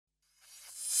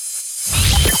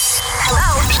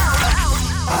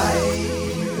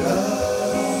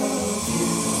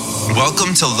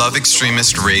Welcome to Love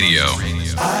Extremist Radio.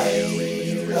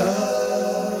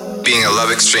 Being a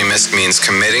love extremist means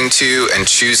committing to and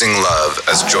choosing love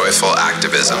as joyful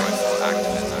activism.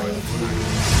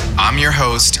 I'm your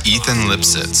host, Ethan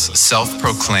Lipsitz,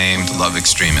 self-proclaimed love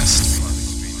extremist.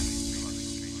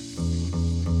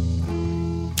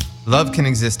 Love can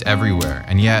exist everywhere,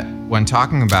 and yet, when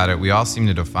talking about it, we all seem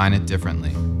to define it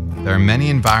differently. There are many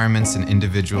environments and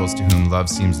individuals to whom love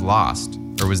seems lost,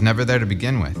 or was never there to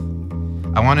begin with.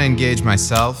 I want to engage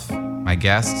myself, my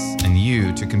guests, and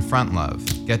you to confront love,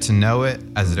 get to know it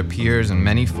as it appears in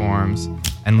many forms,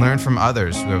 and learn from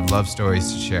others who have love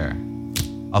stories to share.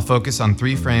 I'll focus on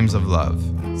 3 frames of love: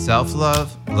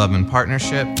 self-love, love in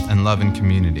partnership, and love in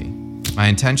community. My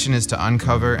intention is to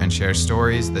uncover and share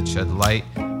stories that shed light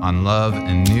on love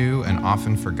in new and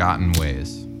often forgotten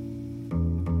ways.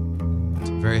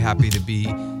 I'm very happy to be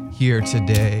here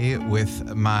today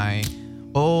with my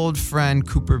old friend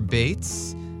Cooper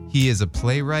Bates. He is a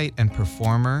playwright and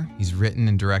performer. He's written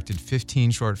and directed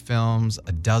 15 short films,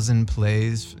 a dozen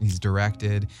plays he's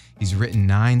directed. He's written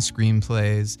 9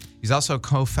 screenplays. He's also a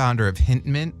co-founder of Hint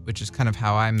Mint, which is kind of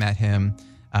how I met him,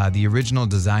 the original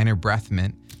designer Breath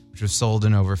Mint, which was sold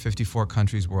in over 54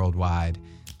 countries worldwide.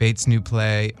 Bates' new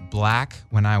play, Black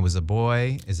When I Was a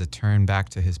Boy, is a turn back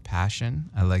to his passion.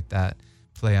 I like that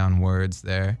play on words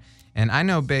there. And I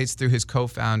know Bates through his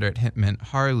co-founder at Hint Mint,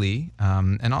 Harley,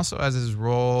 and also as his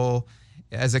role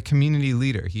as a community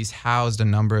leader. He's housed a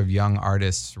number of young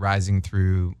artists rising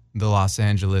through the Los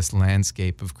Angeles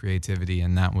landscape of creativity,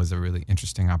 and that was a really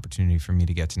interesting opportunity for me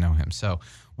to get to know him. So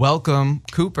welcome,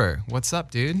 Cooper. What's up,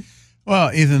 dude?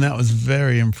 Well, Ethan, that was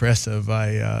very impressive.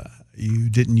 You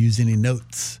didn't use any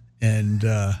notes, and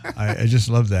I just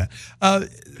love that.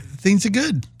 Things are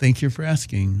good. Thank you for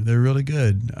asking. They're really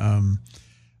good.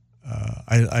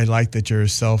 I like that you're a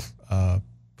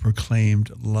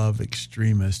self-proclaimed love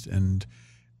extremist, and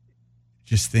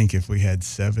just think if we had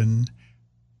 7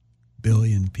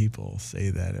 billion people say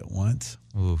that at once,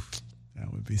 oof,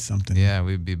 that would be something. Yeah,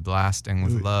 we'd be blasting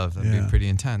with love. That'd be pretty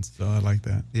intense. So I like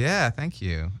that. Yeah, thank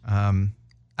you. I'm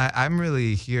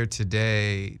really here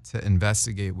today to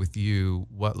investigate with you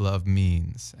what love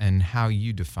means and how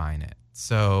you define it.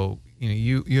 So,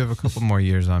 you have a couple more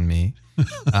years on me,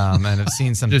 and have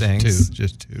seen some things.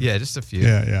 Just two. Yeah, just a few.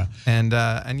 Yeah.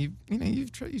 And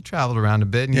you've traveled around a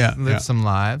bit and you've lived some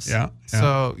lives. Yeah.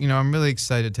 So, I'm really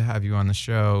excited to have you on the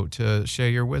show to share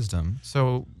your wisdom.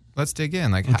 So let's dig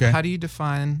in. How do you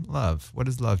define love? What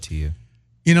is love to you?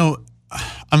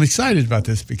 I'm excited about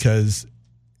this because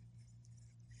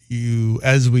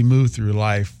as we move through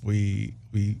life, we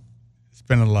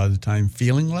spend a lot of time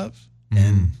feeling love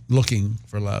and looking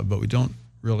for love, but we don't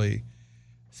really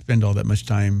spend all that much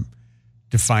time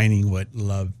defining what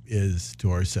love is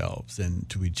to ourselves and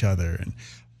to each other. And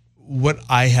what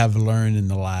I have learned in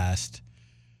the last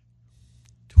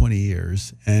 20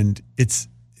 years, and it's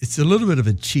a little bit of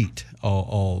a cheat.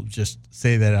 I'll just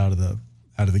say that out of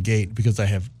the gate because I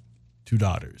have 2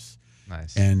 daughters.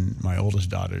 Nice. And my oldest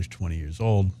daughter is 20 years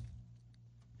old.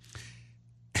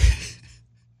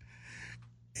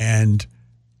 And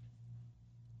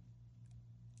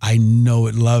I know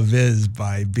what love is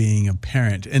by being a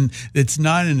parent. And it's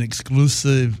not an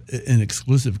exclusive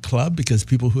club because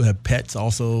people who have pets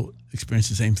also experience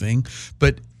the same thing.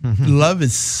 But love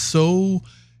is so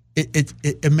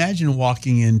imagine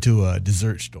walking into a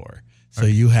dessert store. So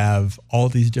you have all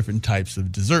these different types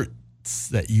of desserts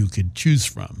that you could choose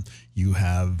from. You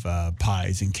have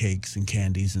pies and cakes and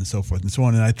candies and so forth and so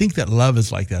on. And I think that love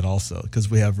is like that also because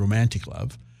we have romantic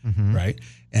love, right?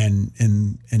 And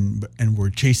we're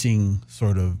chasing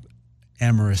sort of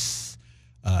amorous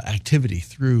activity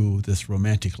through this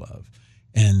romantic love,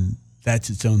 and that's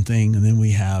its own thing. And then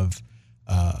we have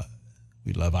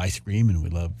we love ice cream, and we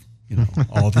love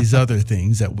all these other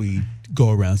things that we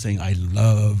go around saying I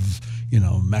love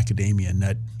macadamia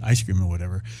nut ice cream or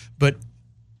whatever. But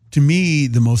to me,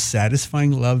 the most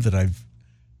satisfying love that I've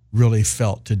really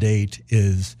felt to date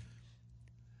is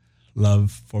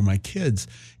love for my kids,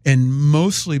 and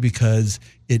mostly because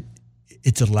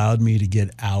it's allowed me to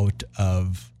get out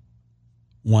of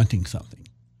wanting something.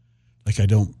 Like I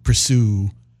don't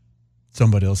pursue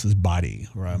somebody else's body,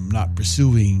 or I'm not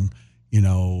pursuing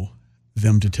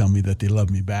them to tell me that they love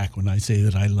me back when I say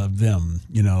that I love them.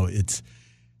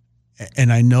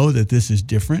 And I know that this is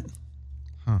different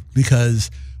because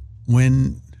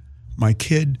when my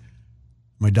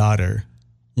daughter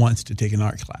wants to take an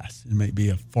art class, it might be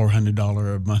a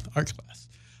 $400 a month art class,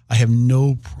 I have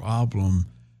no problem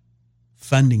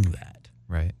funding that.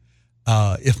 Right.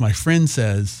 If my friend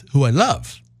says, who I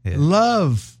love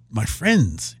my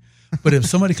friends, but if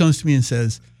somebody comes to me and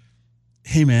says,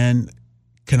 hey man,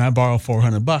 can I borrow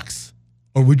 $400?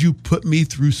 Or would you put me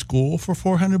through school for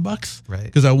 $400? Right.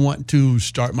 Because I want to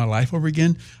start my life over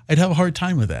again. I'd have a hard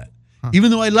time with that,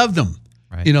 even though I love them,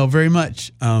 Right. very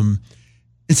much. And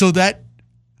so that.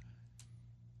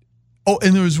 Oh,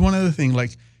 and there was one other thing,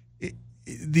 like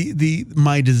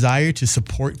my desire to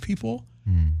support people.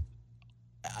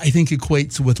 I think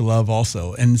equates with love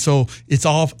also, and so it's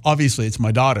obviously it's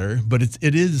my daughter, but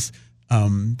it is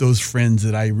those friends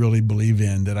that I really believe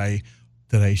in, that I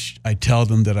tell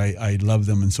them that I love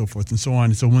them and so forth and so on.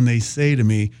 And so when they say to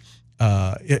me,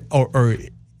 or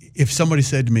if somebody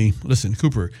said to me, listen,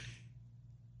 Cooper,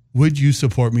 would you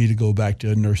support me to go back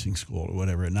to nursing school or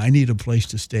whatever? And I need a place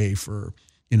to stay for,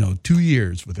 2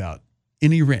 years without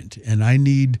any rent. And I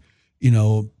need,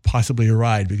 possibly a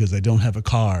ride because I don't have a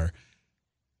car.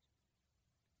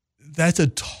 That's a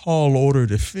tall order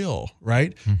to fill,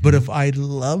 right? Mm-hmm. But if I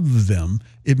love them,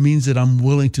 it means that I'm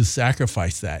willing to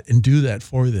sacrifice that and do that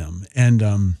for them. And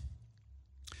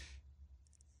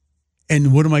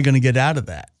what am I going to get out of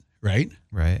that, right?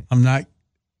 Right. I'm not.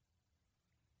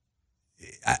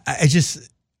 I just.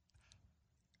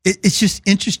 It's just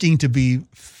interesting to be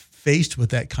faced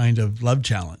with that kind of love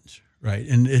challenge, right?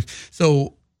 And it's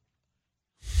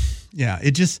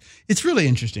really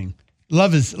interesting.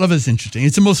 Love is interesting.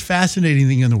 It's the most fascinating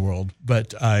thing in the world,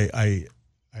 but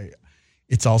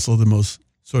it's also the most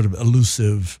sort of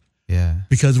elusive. Yeah.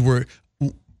 Because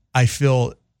I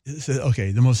feel,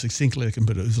 okay, the most succinctly I can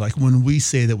put it is like when we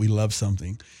say that we love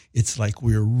something, it's like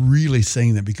we're really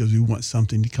saying that because we want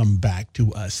something to come back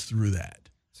to us through that.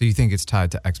 So you think it's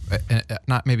tied to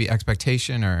not maybe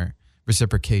expectation or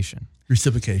reciprocation?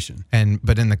 Reciprocation.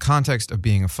 But in the context of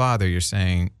being a father, you're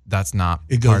saying that's not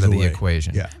it part of away. The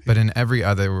equation. Yeah. But in every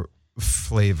other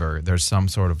flavor, there's some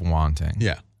sort of wanting.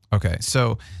 Yeah. Okay.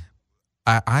 So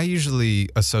I usually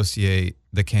associate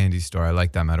the candy store, I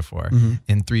like that metaphor,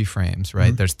 in 3 frames, right?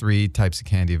 Mm-hmm. There's 3 types of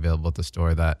candy available at the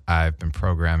store that I've been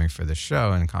programming for this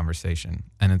show and conversation.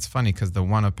 And it's funny because the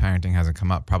one of parenting hasn't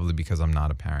come up, probably because I'm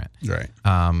not a parent. Right.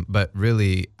 But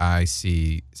really, I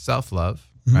see self-love,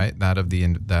 right? That of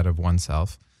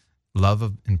oneself, love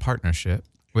in partnership,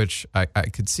 which I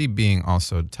could see being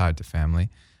also tied to family,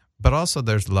 but also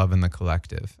there's love in the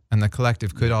collective, and the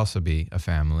collective could also be a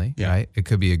family, right? It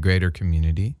could be a greater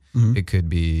community. Mm-hmm. It could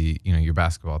be your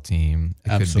basketball team.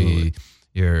 It Absolutely. could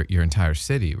be your entire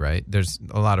city, right? There's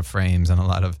a lot of frames and a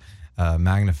lot of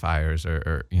magnifiers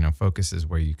or focuses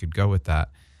where you could go with that.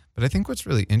 But I think what's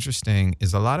really interesting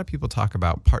is a lot of people talk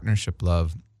about partnership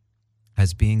love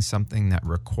as being something that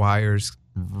requires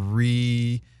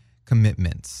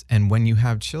recommitments. And when you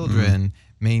have children,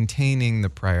 maintaining the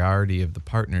priority of the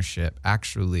partnership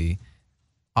actually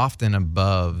often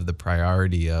above the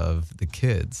priority of the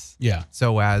kids. Yeah.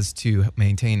 So as to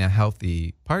maintain a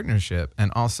healthy partnership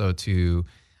and also to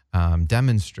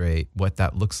demonstrate what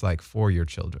that looks like for your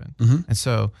children. Mm-hmm. And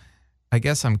so I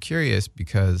guess I'm curious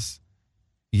because,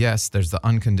 yes, there's the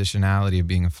unconditionality of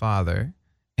being a father,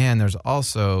 and there's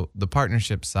also the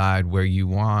partnership side where you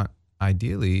want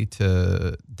ideally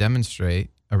to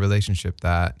demonstrate a relationship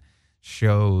that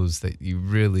shows that you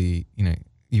really,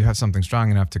 you have something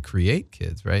strong enough to create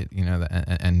kids, right?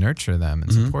 And nurture them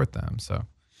and support them. So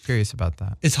curious about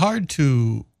that. It's hard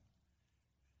to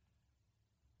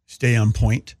stay on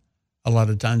point a lot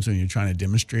of times when you're trying to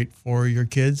demonstrate for your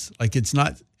kids. Like it's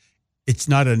not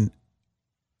an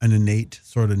innate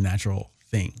sort of natural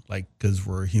thing, like, because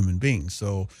we're human beings.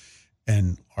 So,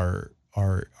 and our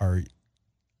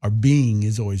being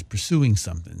is always pursuing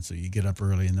something. So you get up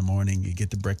early in the morning, you get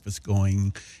the breakfast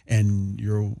going, and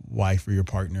your wife or your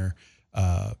partner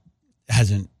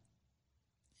hasn't,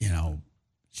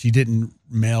 she didn't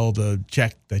mail the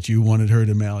check that you wanted her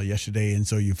to mail yesterday. And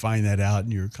so you find that out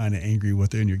and you're kind of angry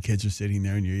with her, and your kids are sitting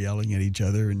there and you're yelling at each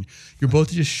other, and you're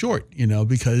both just short,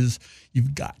 because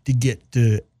you've got to get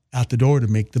out the door to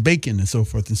make the bacon and so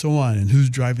forth and so on. And who's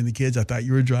driving the kids? I thought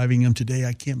you were driving them today.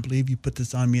 I can't believe you put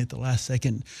this on me at the last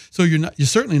second. So you're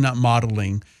certainly not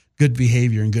modeling good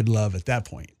behavior and good love at that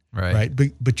point. Right.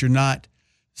 But you're not.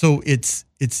 So it's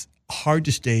hard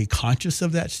to stay conscious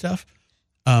of that stuff.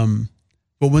 But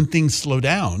when things slow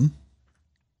down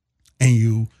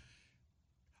and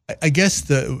I guess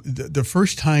the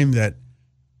first time that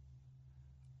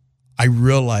I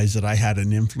realized that I had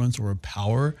an influence or a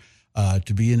power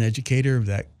to be an educator of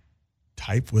that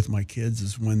type with my kids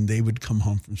is when they would come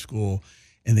home from school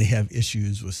and they have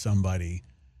issues with somebody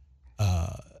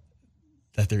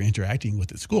that they're interacting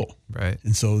with at school. Right.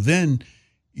 And so then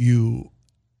you're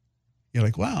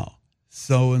like, wow,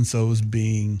 so-and-so is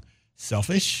being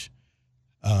selfish,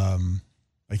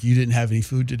 like you didn't have any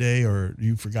food today or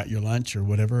you forgot your lunch or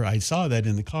whatever. I saw that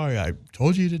in the car. I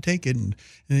told you to take it. And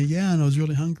I was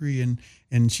really hungry.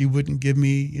 And she wouldn't give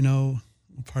me,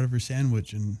 part of her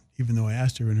sandwich. And even though I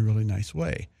asked her in a really nice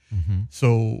way. Mm-hmm.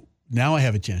 So now I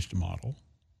have a chance to model,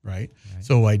 right?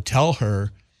 So I tell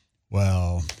her,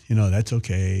 well, that's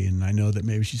okay. And I know that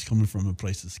maybe she's coming from a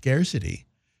place of scarcity.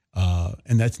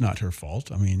 And that's not her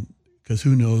fault. I mean, because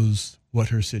who knows what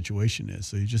her situation is.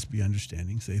 So you just be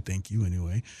understanding, say thank you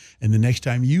anyway. And the next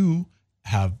time you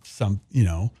have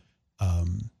something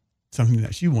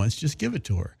that she wants, just give it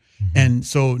to her. Mm-hmm. And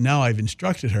so now I've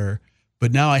instructed her,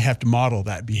 but now I have to model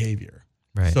that behavior.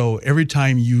 Right. So every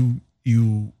time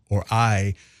you or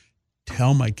I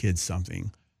tell my kids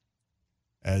something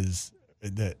as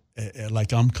that,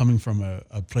 like I'm coming from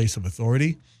a place of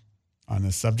authority on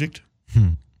a subject,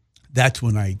 that's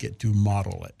when I get to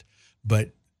model it. But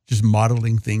just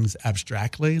modeling things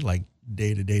abstractly, like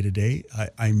day to day,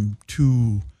 I'm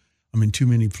in too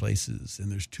many places and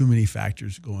there's too many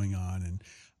factors going on, and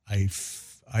I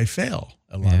fail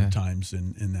a lot of times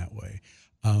in that way.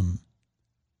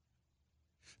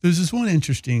 There's this one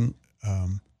interesting,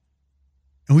 and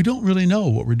we don't really know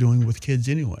what we're doing with kids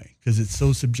anyway, because it's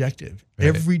so subjective. Right.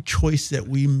 Every choice that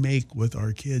we make with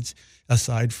our kids,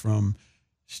 aside from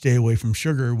stay away from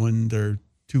sugar when they're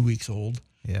 2 weeks old,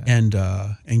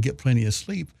 and get plenty of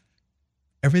sleep,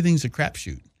 everything's a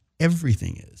crapshoot.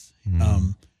 Everything is.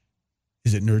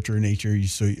 Is it nurture or nature?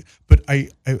 But I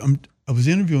was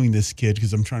interviewing this kid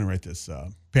because I'm trying to write this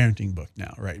parenting book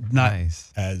now, right? Not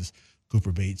as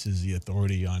Cooper Bates is the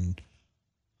authority on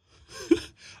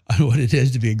what it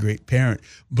is to be a great parent,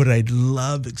 but I'd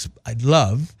love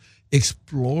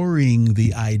exploring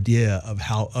the idea of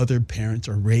how other parents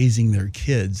are raising their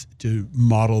kids to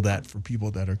model that for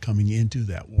people that are coming into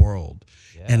that world.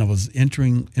 Yeah. And I was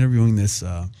interviewing this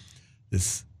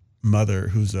mother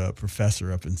who's a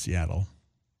professor up in Seattle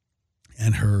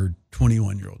and her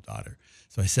 21-year-old daughter.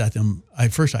 So I sat them.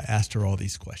 First I asked her all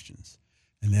these questions,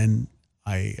 and then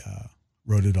I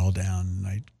wrote it all down, and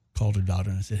I called her daughter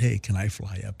and I said, hey, can I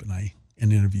fly up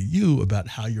and interview you about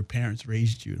how your parents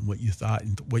raised you and what you thought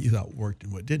worked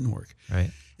and what didn't work.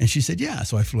 Right. And she said, yeah.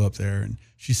 So I flew up there and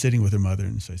she's sitting with her mother,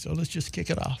 and so I said, let's just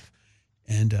kick it off.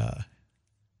 And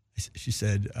she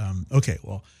said, okay,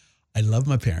 well, I love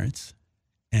my parents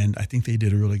and I think they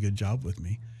did a really good job with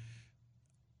me.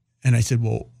 And I said,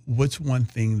 well, what's one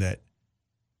thing that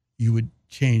you would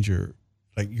change, or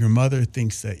like your mother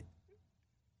thinks that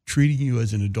treating you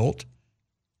as an adult,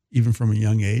 even from a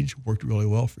young age, worked really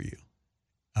well for you?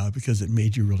 Because it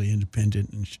made you really independent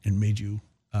and made you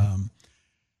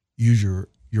use your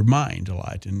mind a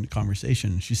lot in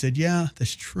conversation. She said, yeah,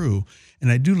 that's true.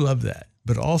 And I do love that.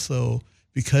 But also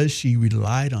because she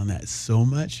relied on that so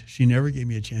much, she never gave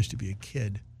me a chance to be a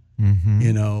kid,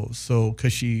 so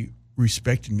because she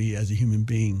respected me as a human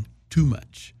being too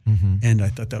much. Mm-hmm. And I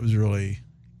thought that was really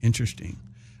interesting.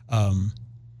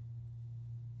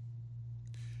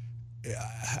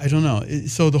 I don't know.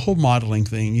 So the whole modeling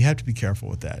thing, you have to be careful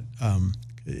with that.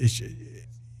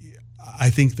 I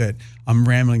think that I'm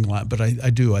rambling a lot, but I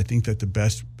think that the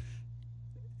best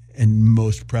and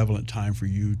most prevalent time for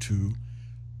you to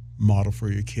model for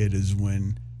your kid is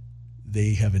when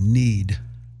they have a need,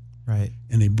 right?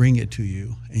 And they bring it to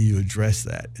you, and you address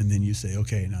that, and then you say,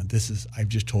 okay, now I've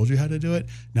just told you how to do it.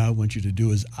 Now I want you to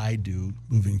do as I do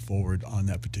moving forward on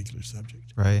that particular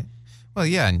subject. Right. Well,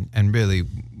 yeah, and really,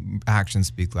 actions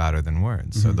speak louder than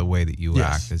words. Mm-hmm. So the way that you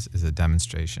act is a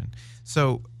demonstration.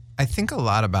 So I think a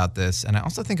lot about this, and I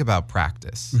also think about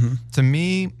practice. Mm-hmm. To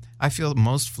me, I feel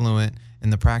most fluent in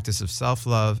the practice of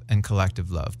self-love and collective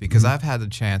love, because I've had the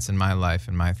chance in my life,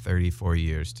 in my 34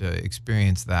 years, to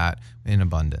experience that in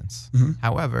abundance. Mm-hmm.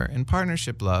 However, in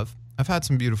partnership love, I've had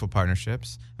some beautiful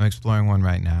partnerships. I'm exploring one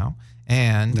right now.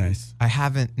 And I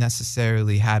haven't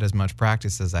necessarily had as much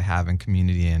practice as I have in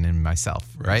community and in myself,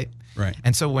 right? Right.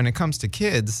 And so when it comes to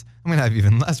kids, I'm going to have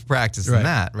even less practice than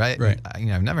that, right?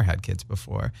 I've never had kids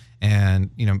before.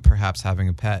 And, perhaps having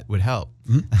a pet would help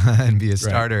and be a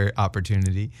starter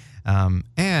opportunity.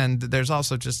 And there's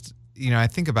also just, I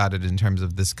think about it in terms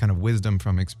of this kind of wisdom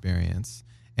from experience.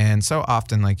 And so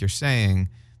often, like you're saying,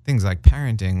 things like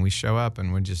parenting, we show up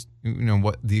and we're just,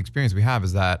 what the experience we have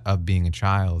is that of being a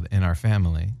child in our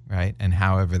family, right? And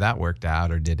however that worked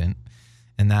out or didn't.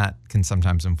 And that can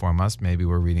sometimes inform us. Maybe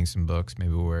we're reading some books.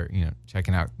 Maybe we're,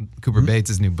 checking out Cooper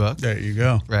Bates' new book. There you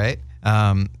go. Right?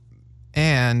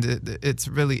 And it's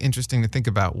really interesting to think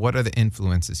about what are the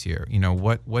influences here?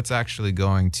 What's actually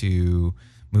going to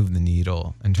move the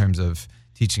needle in terms of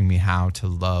teaching me how to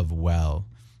love well?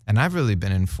 And I've really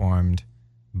been informed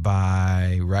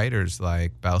by writers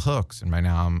like Bell Hooks, and right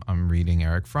now I'm reading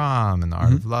Eric Fromm and The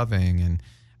Art of Loving, and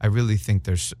I really think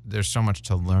there's so much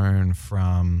to learn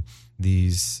from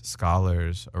these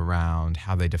scholars around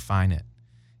how they define it.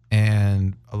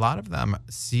 And a lot of them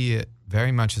see it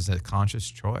very much as a conscious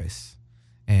choice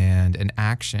and an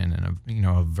action and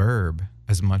a verb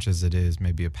as much as it is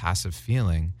maybe a passive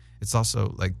feeling. It's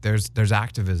also like there's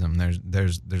activism,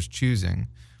 there's choosing,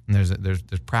 and there's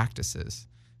practices.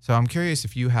 So I'm curious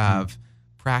if you have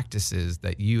practices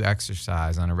that you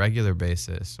exercise on a regular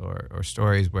basis, or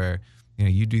stories where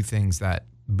you do things that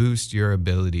boost your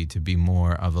ability to be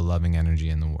more of a loving energy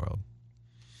in the world.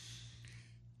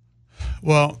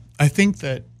 Well, I think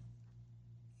that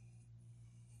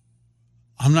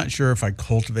I'm not sure if I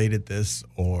cultivated this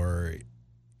or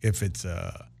if it's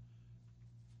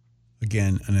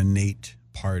again an innate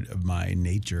part of my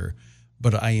nature,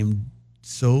 but I am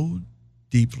so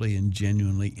deeply and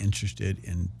genuinely interested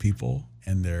in people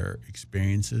and their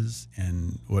experiences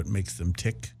and what makes them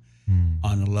tick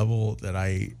on a level that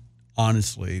I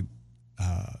honestly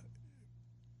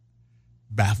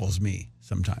baffles me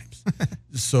sometimes.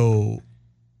 So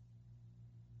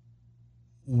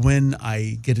when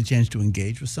I get a chance to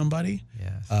engage with somebody,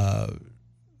 yes.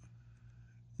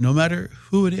 No matter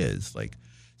who it is, like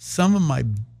some of my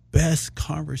best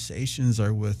conversations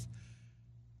are with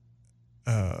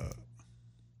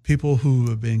people who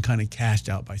have been kind of cast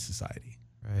out by society,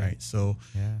 right? So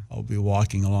I'll be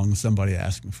walking along with somebody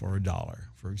asking for $1,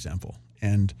 for example.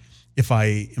 And if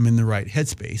I am in the right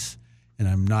headspace and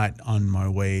I'm not on my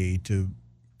way to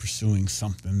pursuing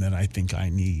something that I think I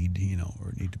need,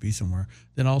 or need to be somewhere,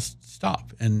 then I'll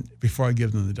stop. And before I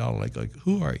give them the $1, like,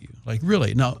 who are you? Like,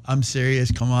 really? No, I'm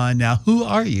serious. Come on now. Who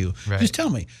are you? Right. Just tell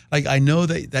me. Like, I know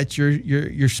that's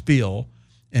your spiel,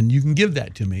 and you can give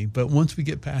that to me. But once we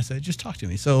get past that, just talk to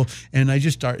me. So I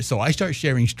start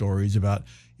sharing stories about,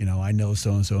 I know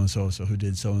so-and-so and so-and-so who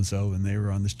did so-and-so, and they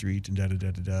were on the street and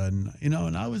da-da-da-da-da. And,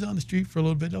 and I was on the street for a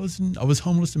little bit. I was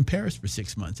homeless in Paris for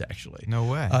 6 months, actually. No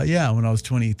way. When I was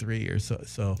 23 or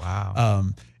so. Wow.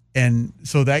 And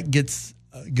so that gets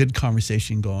a good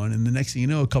conversation going. And the next thing you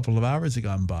know, a couple of hours have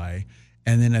gone by.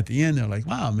 And then at the end, they're like,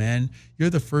 wow, man, you're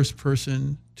the first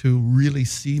person to really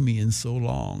see me in so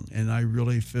long. And I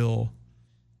really feel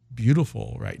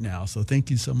beautiful right now. So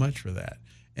thank you so much for that.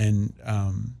 And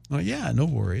no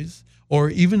worries. Or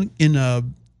even in a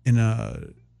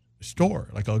store,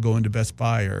 like I'll go into Best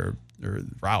Buy or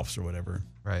Ralph's or whatever.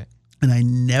 Right. And I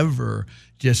never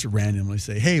just randomly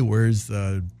say, hey, where's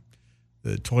the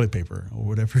toilet paper or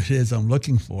whatever it is I'm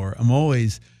looking for. I'm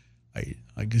always,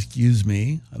 excuse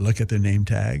me, I look at their name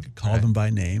tag, call them by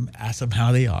name, ask them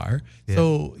how they are. Yeah.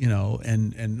 So,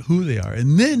 and who they are.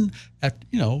 And then,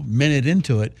 minute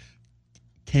into it,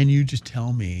 can you just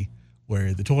tell me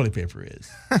where the toilet paper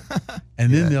is?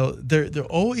 And then they're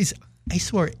always, I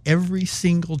swear, every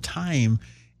single time,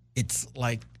 it's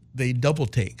like they double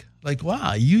take. Like,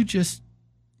 wow,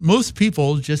 most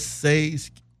people just say,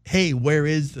 hey, where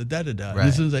is the da-da-da? Right. And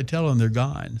as soon as I tell them, they're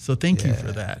gone. So thank you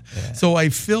for that. Yeah. So I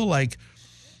feel like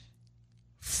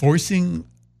forcing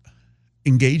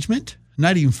engagement,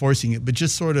 not even forcing it, but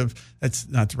just sort of, that's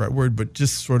not the right word, but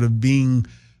just sort of being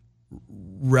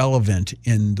relevant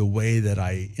in the way that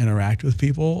I interact with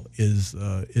people is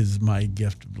my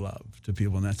gift of love to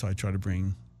people. And that's how I try to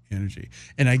bring energy.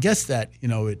 And I guess that,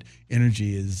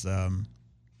 energy is,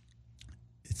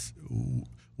 it's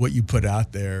what you put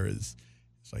out there is,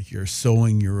 it's like you're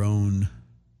sowing your own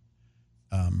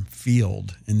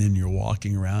field, and then you're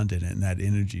walking around in it, and that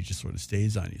energy just sort of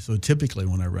stays on you. So typically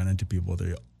when I run into people,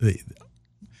 they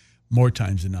more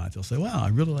times than not, they'll say, wow, I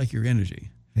really like your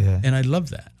energy. Yeah. And I love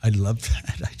that. I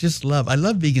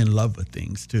love being in love with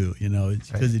things too,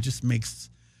 because it just makes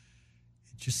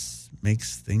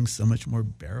things so much more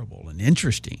bearable and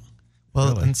interesting. Well,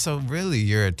 really. And so really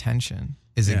your attention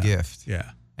is a gift.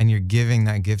 Yeah. And you're giving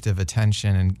that gift of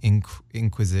attention and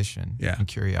inquisition and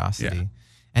curiosity. Yeah.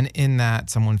 And in that,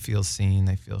 someone feels seen,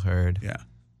 they feel heard. Yeah.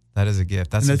 That is a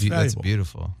gift. That's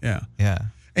beautiful. Yeah. Yeah.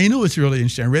 And what's really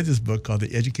interesting? I read this book called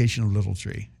The Education of Little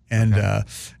Tree. And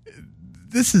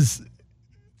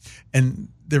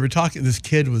they were talking, this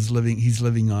kid he's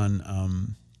living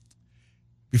on,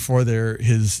 before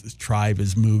his tribe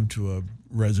has moved to a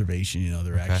reservation,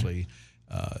 they're actually,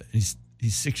 he's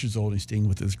 6 years old and he's staying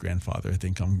with his grandfather. I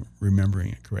think I'm remembering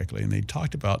it correctly. And they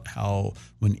talked about how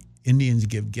when Indians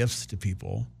give gifts to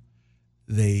people,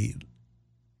 they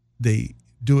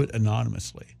do it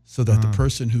anonymously so that the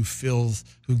person who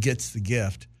gets the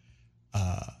gift,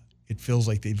 it feels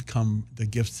like the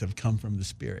gifts have come from the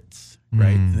spirits,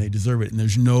 right? And they deserve it. And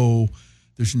there's no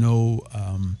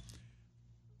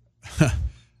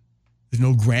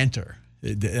no grantor.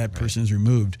 That person is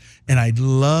removed. And I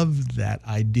loved that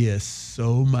idea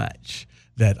so much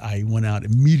that I went out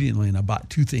immediately and I bought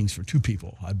two things for two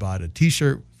people. I bought a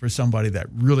T-shirt for somebody that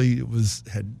really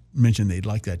had mentioned they'd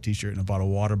like that T-shirt, and I bought a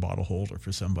water bottle holder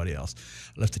for somebody else.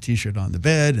 I left the T-shirt on the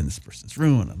bed in this person's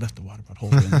room, and I left the water bottle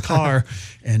holder in the car,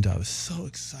 and I was so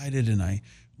excited. And I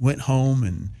went home,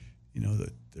 and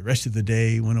the rest of the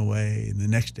day went away, and the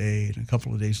next day, and a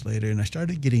couple of days later, and I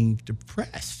started getting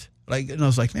depressed. And I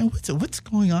was like, man, what's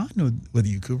going on with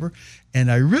you, Cooper? And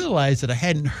I realized that I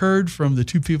hadn't heard from the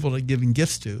two people I'd given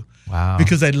gifts to. Wow.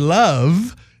 Because I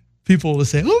love people to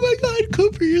say, oh my God,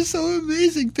 Cooper, you're so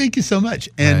amazing. Thank you so much.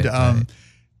 And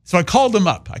so I called them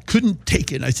up. I couldn't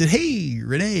take it. I said, hey,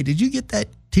 Renee, did you get that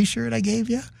T-shirt I gave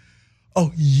you?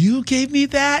 Oh, you gave me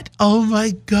that? Oh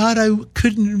my God, I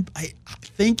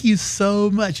thank you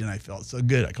so much. And I felt so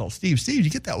good. I called Steve. Steve, did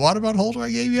you get that water bottle holder I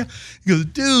gave you? He goes,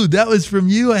 dude, that was from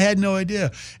you. I had no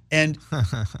idea. And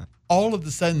all of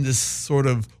a sudden, this sort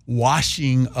of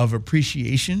washing of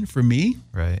appreciation for me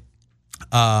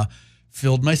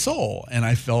filled my soul. And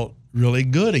I felt really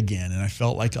good again. And I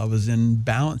felt like I was in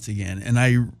balance again. And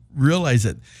I realized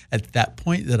that at that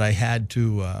point that I had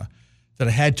to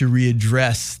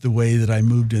readdress the way that I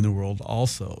moved in the world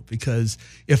also. Because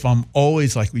if I'm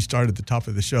always, like we started at the top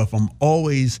of the show, if I'm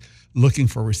always looking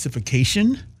for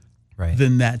reciprocation,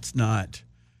 then that's not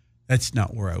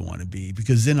where I want to be.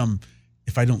 Because then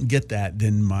if I don't get that,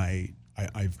 then I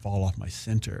fall off my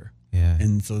center. Yeah.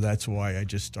 And so that's why I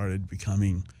just started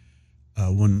becoming,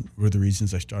 one of the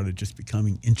reasons I started just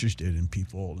becoming interested in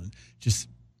people and just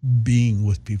being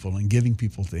with people and giving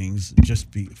people things just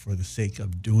for the sake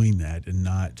of doing that, and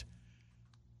not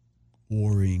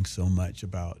worrying so much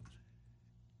about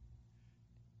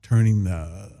turning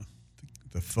the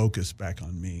focus back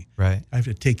on me. Right. I have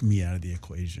to take me out of the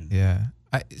equation. Yeah.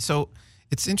 So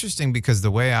it's interesting because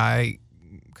the way I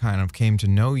kind of came to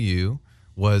know you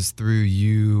was through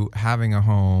you having a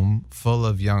home full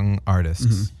of young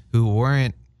artists who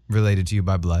weren't related to you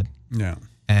by blood. No.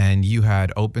 And you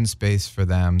had open space for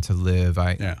them to live.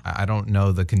 I don't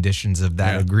know the conditions of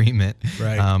that agreement,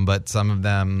 but some of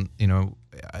them,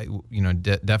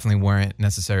 definitely weren't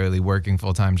necessarily working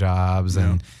full-time jobs,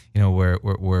 and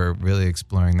were really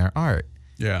exploring their art,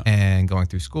 and going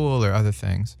through school or other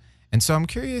things. And so I'm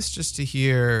curious just to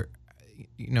hear,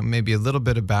 maybe a little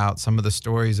bit about some of the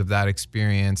stories of that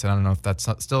experience. And I don't know if that's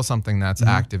still something that's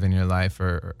active in your life,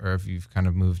 or if you've kind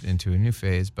of moved into a new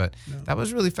phase, but that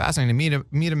was really fascinating to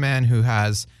meet a man who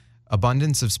has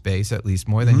abundance of space, at least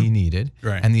more than he needed,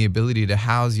 and the ability to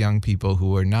house young people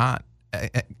who are not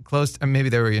close, and maybe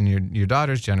they were in your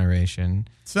daughter's generation.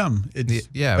 It's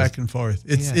back and forth.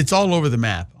 It's all over the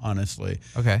map, honestly.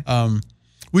 Okay.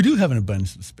 We do have an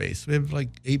abundance of space. We have like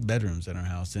 8 bedrooms in our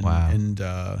house, and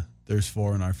there's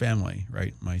 4 in our family,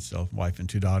 right? Myself, wife, and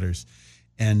 2 daughters.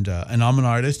 And I'm an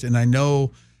artist, and I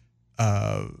know,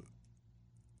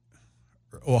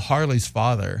 Harley's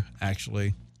father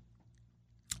actually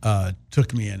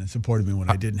took me in and supported me when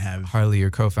I didn't have... Harley,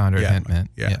 your co-founder at Hintment.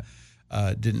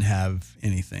 Didn't have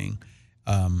anything.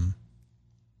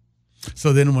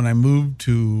 So then when I moved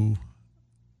to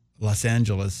Los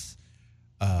Angeles,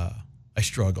 I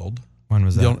struggled. When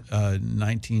was that?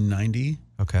 1990.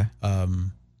 Okay.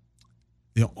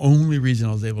 The only reason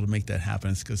I was able to make that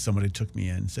happen is because somebody took me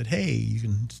in and said, hey, you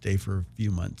can stay for a few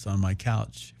months on my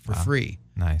couch for free.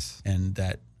 Nice. And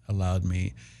that allowed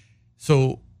me.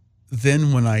 So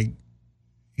then when I,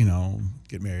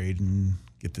 get married and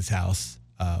get this house,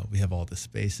 we have all this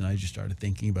space, and I just started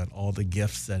thinking about all the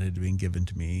gifts that had been given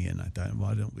to me, and I thought,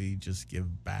 why don't we just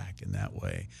give back in that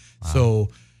way? Wow. So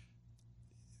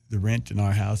the rent in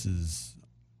our house is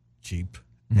cheap,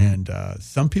 and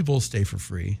some people stay for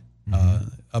free.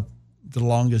 The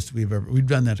longest we've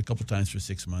done that a couple times for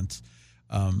 6 months,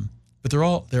 but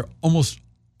they're almost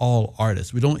all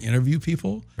artists. We don't interview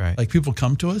people. Right. Like, people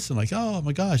come to us and like, oh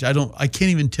my gosh, I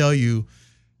can't even tell you.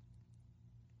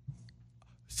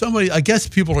 I guess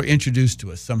people are introduced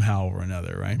to us somehow or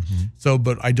another, right? So,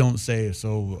 but I don't say,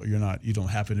 so you don't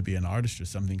happen to be an artist or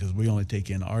something, because we only take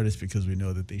in artists because we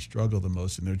know that they struggle the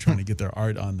most and they're trying to get their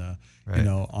art on the,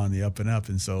 on the up and up.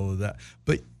 And so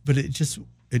but it just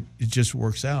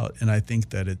works out. And I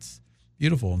think that it's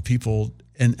beautiful, and people,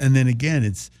 and then again,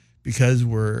 it's because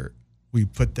we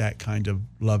put that kind of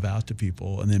love out to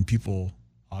people, and then people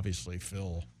obviously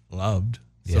feel loved.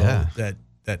 So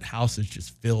that house is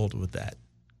just filled with that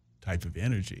type of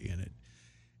energy,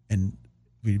 and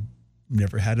we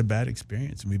never had a bad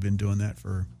experience, and we've been doing that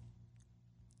for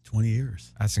 20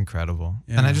 years. That's incredible.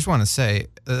 And I just want to say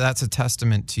that's a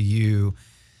testament to you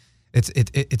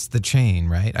It's the chain,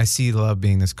 right? I see love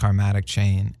being this karmatic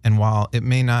chain, and while it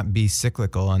may not be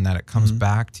cyclical in that it comes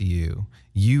back to you,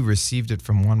 you received it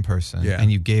from one person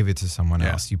and you gave it to someone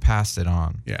else. You passed it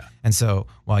on. Yeah. And so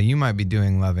while you might be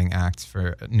doing loving acts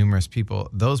for numerous people,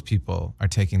 those people are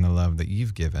taking the love that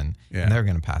you've given and they're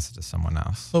going to pass it to someone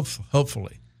else.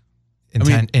 Hopefully.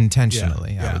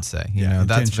 Intentionally, I would say. You know,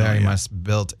 that's very much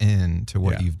built into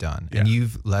what you've done. And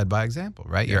you've led by example,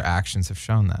 right? Your actions have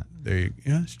shown that.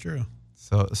 It's true.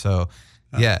 So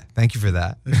thank you for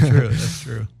that. That's true. That's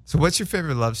true. So what's your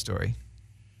favorite love story?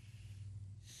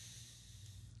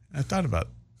 I thought about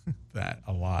that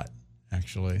a lot,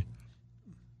 actually.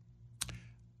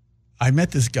 I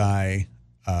met this guy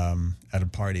at a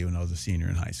party when I was a senior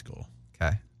in high school.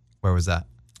 Okay. Where was that?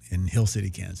 In Hill City,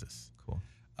 Kansas. Cool.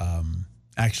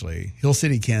 Actually, Hill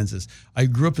City, Kansas. I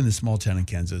grew up in this small town in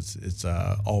Kansas. It's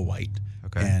all white.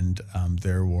 Okay. And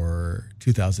there were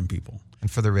 2,000 people.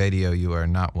 And for the radio, you are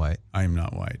not white. I am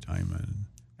not white. I am an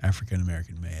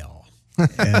African-American male.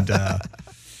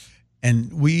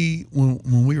 And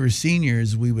when we were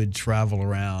seniors, we would travel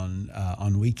around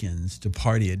on weekends to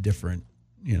party at different,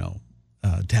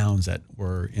 towns that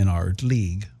were in our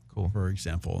league, for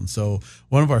example. And so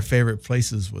one of our favorite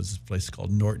places was a place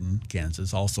called Norton,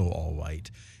 Kansas, also all white.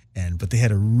 But they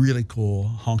had a really cool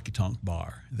honky-tonk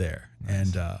bar there.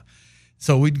 Nice. And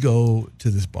so we'd go to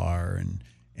this bar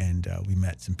and we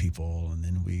met some people, and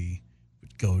then we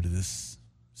would go to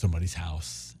somebody's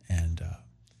house, and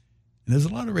there's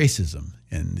a lot of racism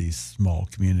in these small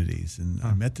communities. And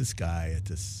I met this guy at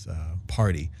this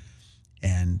party,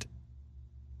 and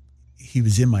he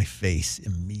was in my face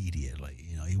immediately.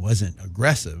 He wasn't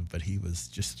aggressive, but he was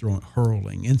just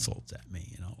hurling insults at me.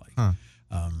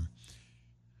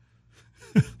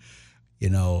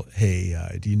 Hey,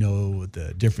 do you know what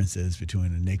the difference is between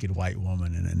a naked white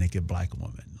woman and a naked black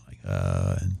woman?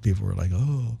 And people were like,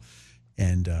 oh,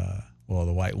 and well,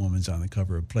 the white woman's on the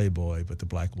cover of Playboy, but the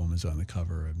black woman's on the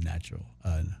cover of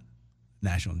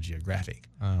National Geographic.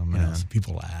 Oh, man. So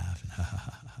people laugh.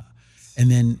 And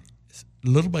then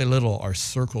little by little, our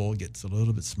circle gets a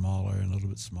little bit smaller and a little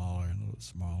bit smaller and a little bit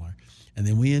smaller. And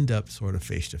then we end up sort of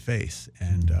face to face.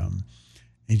 And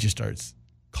he just starts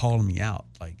calling me out,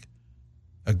 like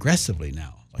aggressively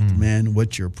now. Like, man,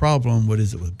 what's your problem? What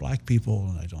is it with black people?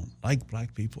 And I don't like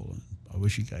black people. And I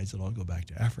wish you guys would all go back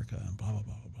to Africa and blah, blah,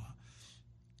 blah, blah, blah.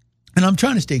 And I'm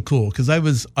trying to stay cool because I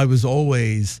was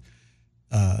always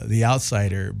the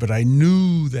outsider, but I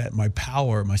knew that my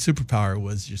superpower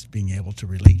was just being able to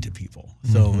relate to people.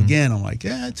 So again, I'm like,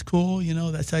 yeah, it's cool.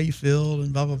 That's how you feel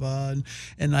and blah, blah, blah.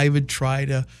 And I would try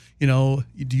to,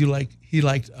 he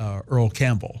liked Earl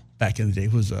Campbell back in the day,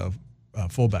 who was a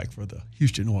fullback for the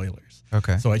Houston Oilers.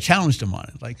 Okay. So I challenged him on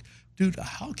it. Like, dude,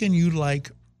 how can you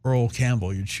like Earl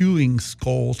Campbell? You're chewing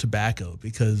skull tobacco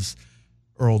because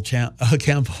Earl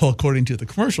Campbell, according to the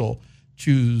commercial,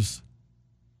 chews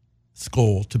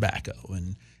skull tobacco,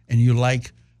 and you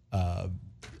like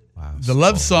the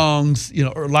love songs,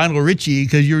 or Lionel Richie,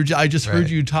 because I just heard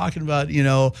you talking about doing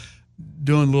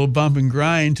a little bump and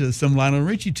grind to some Lionel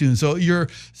Richie tune. So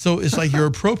it's like you're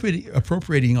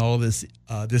appropriating all of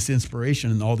this inspiration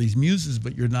and all these muses,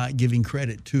 but you're not giving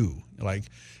credit to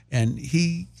and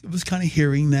he was kind of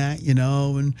hearing that,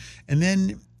 and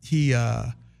then he.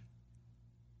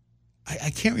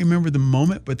 I can't remember the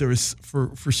moment, but there was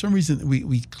for some reason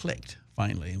we clicked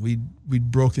finally.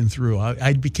 We'd broken through.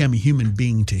 I became a human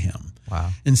being to him. Wow!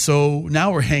 And so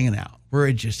now we're hanging out.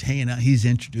 We're just hanging out. He's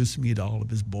introduced me to all of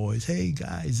his boys. Hey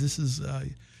guys, this is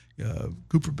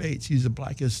Cooper Bates. He's the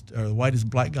whitest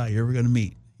black guy you're ever going to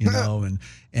meet.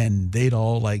 And they'd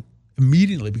all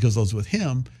immediately, because I was with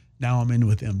him. Now I'm in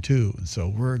with them too. And so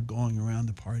we're going around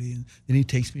the party, and then he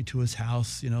takes me to his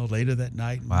house, later that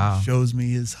night, and shows me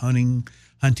his hunting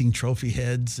trophy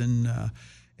heads and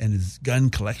his gun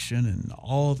collection and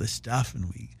all this stuff. And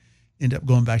we end up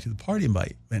going back to the party,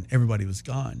 and everybody was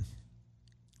gone.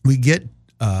 We get,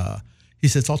 he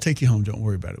says, I'll take you home. Don't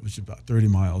worry about it. It was about 30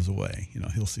 miles away.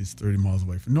 Hill City's 30 miles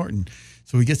away from Norton.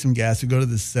 So we get some gas. We go to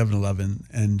this 7-Eleven,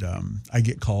 and I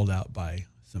get called out by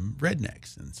some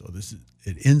rednecks, and so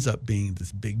it ends up being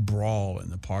this big brawl in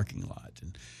the parking lot,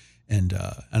 and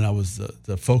I was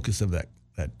the focus of that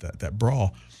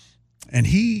brawl, and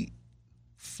he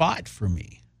fought for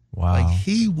me. Wow!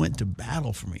 He went to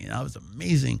battle for me, and that was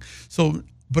amazing. So,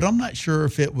 but I'm not sure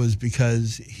if it was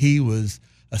because he was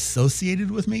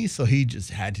associated with me, so he just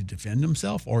had to defend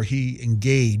himself, or he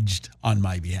engaged on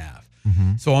my behalf.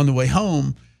 So on the way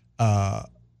home,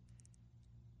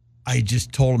 I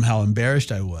just told him how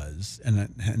embarrassed I was, and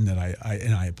that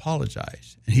I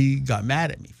apologized, and he got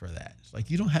mad at me for that. It's like,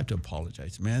 you don't have to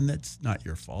apologize, man. That's not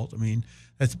your fault. I mean,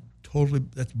 that's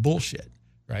bullshit,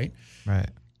 right? Right.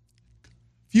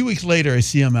 A few weeks later, I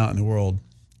see him out in the world,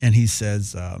 and he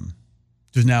says,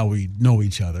 because now we know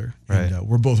each other, right. and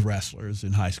we're both wrestlers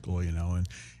in high school, you know,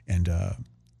 and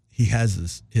he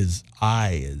has his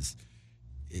eye is.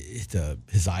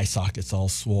 His eye socket's all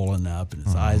swollen up, and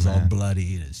his eye's all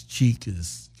bloody, and his cheek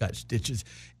is got stitches.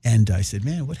 And I said,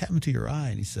 "Man, what happened to your eye?"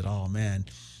 And he said, "Oh man,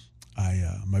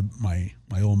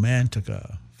 my old man took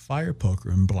a fire poker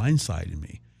and blindsided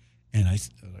me." And I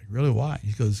said, "Like, really? Why?"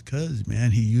 He goes, "'Cause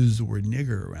man, he used the word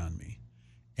nigger around me,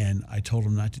 and I told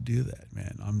him not to do that.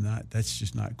 Man, I'm not. That's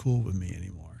just not cool with me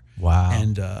anymore." Wow.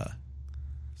 And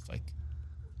it's like,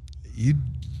 you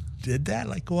did that?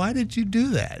 Like, why did you do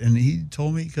that? And he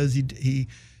told me because he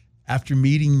after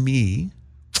meeting me,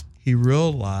 he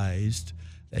realized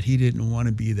that he didn't want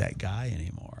to be that guy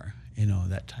anymore, you know,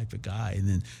 that type of guy. And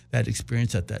then that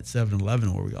experience at that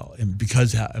 7-Eleven where and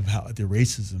because of how the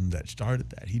racism that started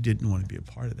that, he didn't want to be a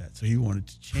part of that. So he wanted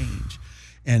to change.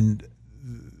 And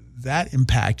that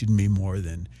impacted me more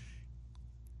than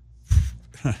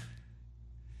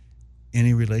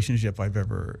any relationship I've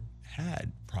ever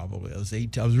had. Probably I was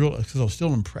 18. I was because I was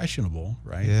still impressionable,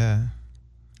 right? Yeah.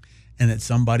 And that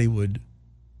somebody would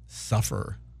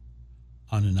suffer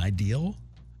on an ideal,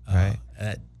 right?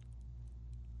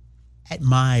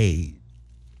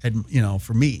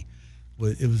 For me,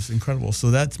 it was incredible. So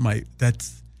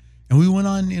and we went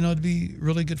on, to be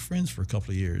really good friends for a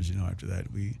couple of years. After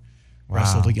that, we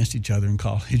wrestled against each other in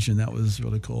college, and that was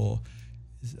really cool.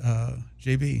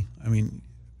 JB, I mean.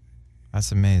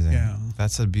 That's amazing. Yeah.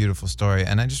 That's a beautiful story.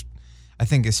 And I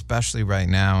think especially right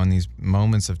now in these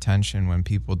moments of tension when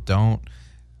people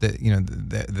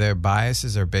their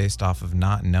biases are based off of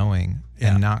not knowing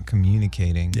and not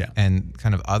communicating and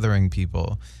kind of othering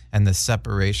people, and the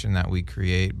separation that we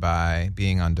create by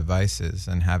being on devices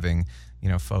and having,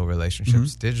 faux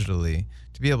relationships digitally,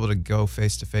 to be able to go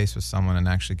face to face with someone and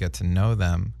actually get to know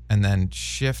them and then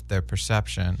shift their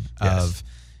perception of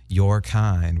your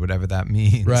kind, whatever that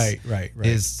means. Right.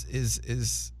 Is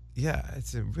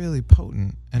it's a really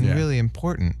potent and really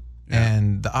important. Yeah.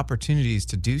 And the opportunities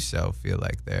to do so feel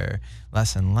like they're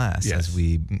less and less as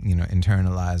we,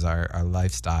 internalize our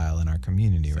lifestyle and our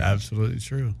community. It's right? Absolutely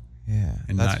true. Yeah.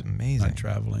 And that's amazing. Not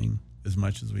traveling as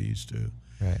much as we used to.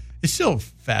 Right. It still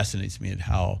fascinates me at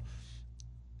how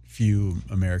few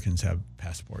Americans have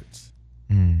passports.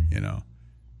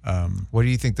 What do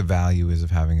you think the value is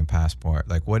of having a passport?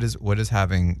 Like, what is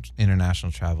having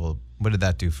international travel? What did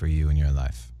that do for you in your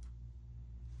life?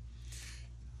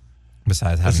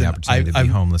 Besides having the opportunity to be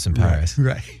homeless in Paris,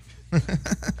 right?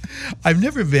 I've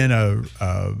never been of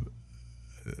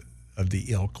the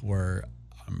ilk where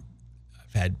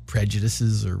I've had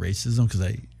prejudices or racism because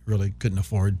I really couldn't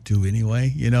afford to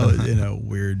anyway. In a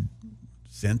weird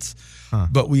sense.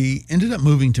 But we ended up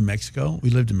moving to Mexico.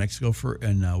 We lived in Mexico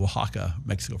in Oaxaca,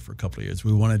 Mexico for a couple of years.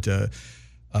 We wanted to.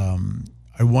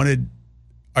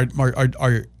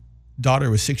 Our daughter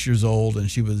was 6 years old, and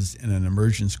she was in an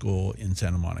immersion school in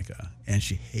Santa Monica, and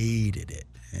she hated it.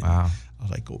 And wow. I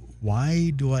was like,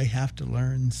 why do I have to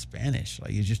learn Spanish?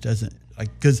 Like, it just doesn't,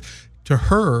 because to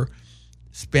her,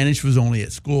 Spanish was only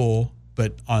at school,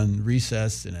 but on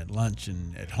recess and at lunch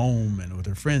and at home and with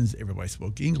her friends, everybody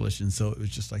spoke English. And so it was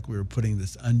just like we were putting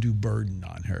this undue burden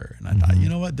on her. And I thought, you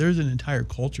know what, there's an entire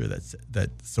culture that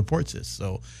supports this.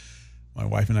 So my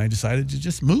wife and I decided to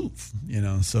just move,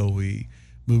 So we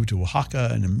moved to Oaxaca,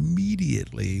 and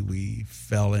immediately we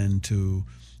fell into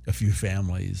a few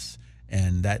families,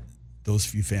 and those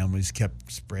few families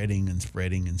kept spreading and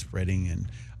spreading and spreading.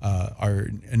 And our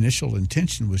initial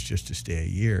intention was just to stay a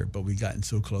year, but we gotten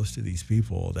so close to these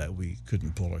people that we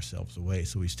couldn't pull ourselves away,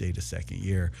 so we stayed a second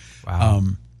year. Wow.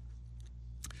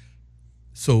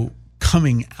 So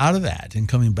coming out of that and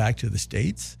coming back to the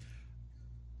States,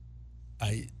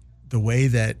 the way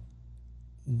that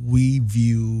we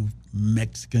view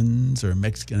Mexicans or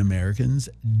Mexican Americans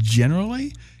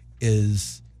generally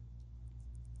is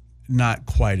not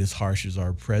quite as harsh as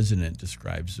our president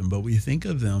describes them, but we think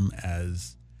of them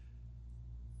as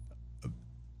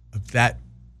that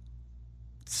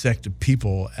sect of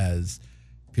people as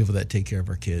people that take care of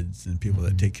our kids and people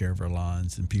that take care of our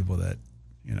lawns and people that,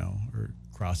 are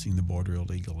crossing the border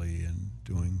illegally and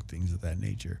doing things of that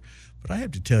nature. But I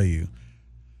have to tell you,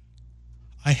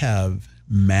 I have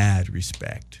mad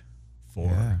respect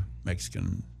for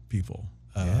Mexican people,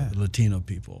 Latino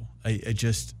people.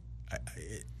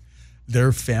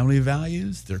 their family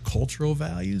values, their cultural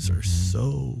values are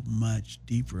so much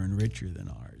deeper and richer than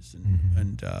ours.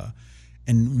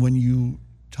 And when you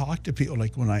talk to people,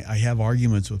 like when I have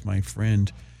arguments with my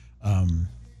friend,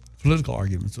 political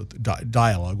arguments, with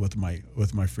dialogue with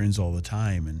my friends all the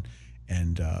time,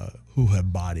 and who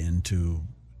have bought into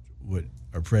what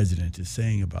our president is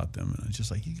saying about them, and it's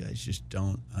just like, you guys just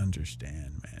don't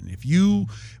understand, man.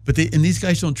 And these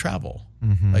guys don't travel.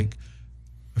 Like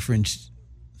a friend,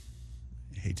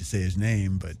 I hate to say his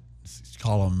name, but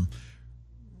call him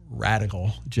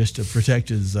Radical just to protect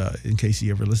his, in case he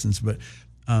ever listens. But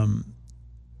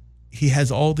he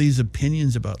has all these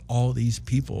opinions about all these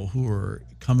people who are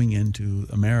coming into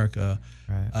America.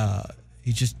 Right.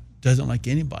 He just doesn't like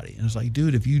anybody. And it's like,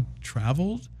 dude, if you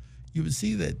traveled, you would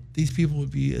see that these people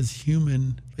would be as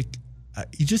human. Like,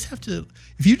 you just have to,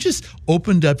 if you just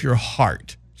opened up your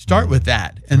heart, start with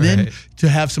that. And then to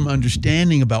have some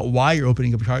understanding about why you're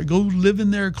opening up your heart, go live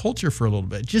in their culture for a little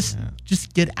bit. Just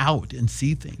get out and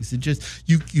see things. It just,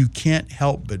 you can't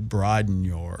help but broaden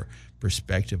your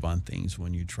perspective on things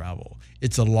when you travel.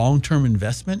 It's a long-term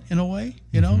investment in a way,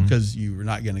 you know, because you're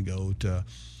not going to go to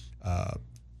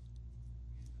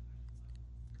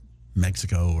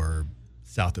Mexico or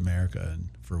South America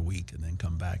for a week and then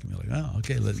come back and be like, oh,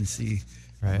 okay, let me see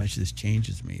how much this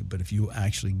changes me. But if you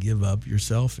actually give up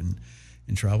yourself and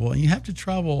travel, and you have to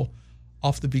travel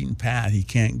off the beaten path, you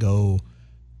can't go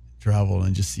travel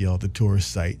and just see all the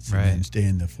tourist sites and then stay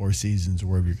in the Four Seasons or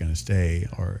wherever you're going to stay,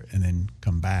 and then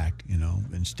come back, you know,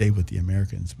 and stay with the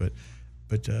Americans. But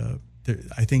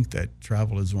I think that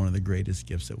travel is one of the greatest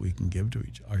gifts that we can give to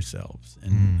ourselves.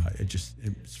 And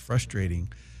it's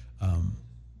frustrating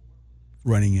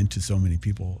running into so many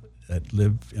people that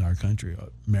live in our country,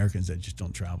 Americans that just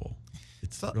don't travel.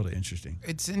 It's really interesting.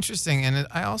 It's interesting. And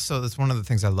that's one of the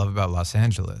things I love about Los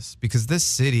Angeles, because this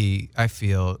city, I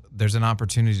feel there's an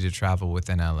opportunity to travel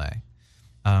within LA.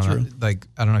 Like,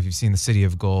 I don't know if you've seen The City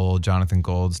of Gold, Jonathan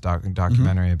Gold's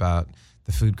documentary about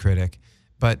the food critic.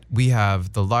 But we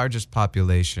have the largest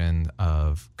population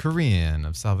of Korean,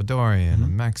 of Salvadorian, of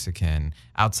Mexican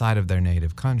outside of their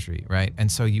native country, right?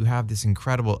 And so you have this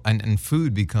incredible, and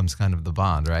food becomes kind of the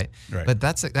bond, right? But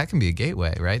that can be a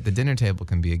gateway, right? The dinner table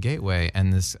can be a gateway,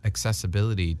 and this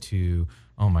accessibility to,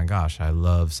 oh my gosh, I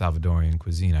love Salvadorian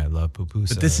cuisine, I love pupusas.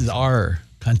 But this is our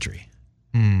country.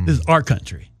 This is our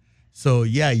country. So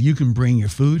yeah, you can bring your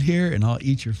food here, and I'll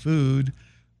eat your food,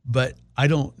 but I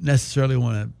don't necessarily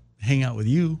want to hang out with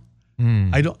you.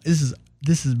 I don't.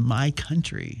 This is my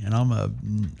country, and I'm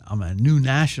a new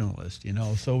nationalist, you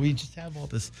know. So we just have all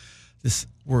this.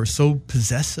 We're so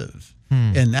possessive,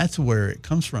 and that's where it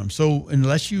comes from. So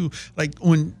unless you like,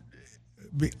 when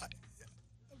we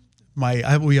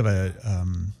have a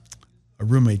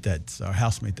roommate that's our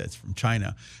housemate that's from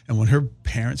China, and when her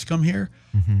parents come here,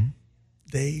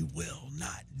 they will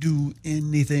not do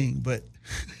anything but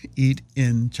eat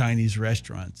in Chinese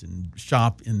restaurants and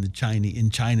shop in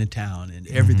Chinatown, and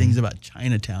everything's about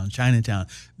Chinatown.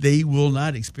 They will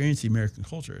not experience the American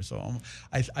culture. So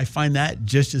I find that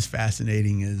just as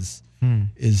fascinating as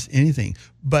anything.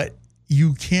 But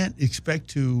you can't expect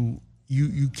to.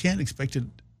 You can't expect to.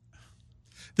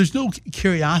 There's no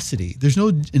curiosity. There's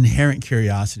no inherent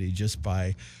curiosity just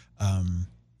by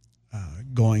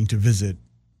going to visit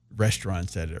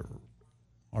restaurants that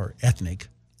are ethnic.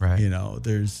 Right. You know,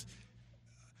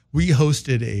 we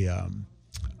hosted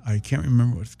I can't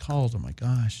remember what it's called. Oh my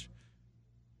gosh.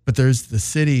 But the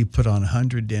city put on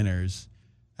 100 dinners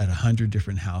at 100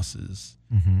 different houses.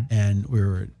 And we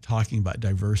were talking about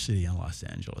diversity in Los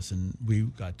Angeles, and we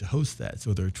got to host that.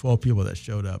 So there were 12 people that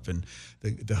showed up, and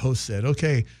the host said,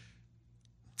 okay,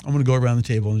 I'm going to go around the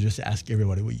table and just ask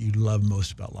everybody what you love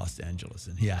most about Los Angeles.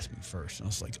 And he asked me first, and I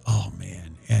was like, oh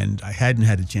man. And I hadn't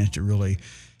had a chance to really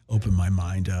open my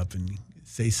mind up and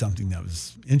say something that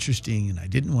was interesting, and I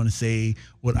didn't want to say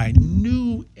what I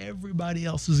knew everybody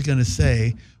else was going to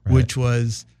say, which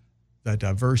was the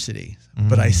diversity.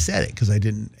 But I said it because I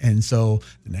didn't, and so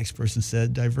the next person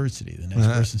said diversity. The next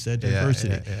person said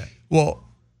diversity. Well,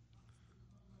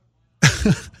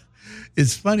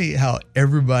 it's funny how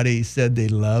everybody said they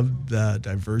loved the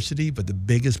diversity, but the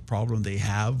biggest problem they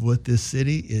have with this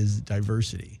city is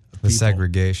diversity. The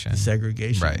segregation. The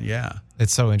segregation, right. Yeah.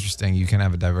 It's so interesting. You can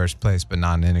have a diverse place, but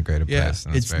not an integrated place.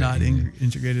 And it's not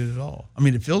integrated at all. I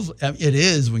mean, it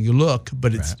is when you look,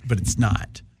 but it's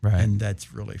not. Right. And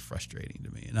that's really frustrating to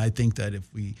me. And I think that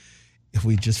if we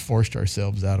just forced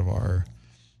ourselves out of our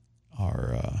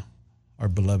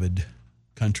beloved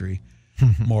country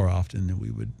more often, then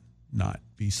we would not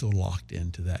be so locked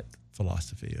into that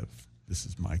philosophy of, this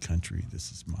is my country,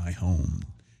 this is my home.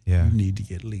 Yeah. You need to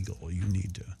get legal. You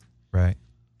need to Right.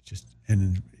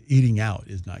 And eating out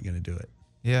is not going to do it.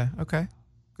 Yeah. Okay.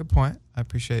 Good point. I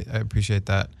appreciate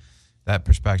that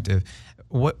perspective.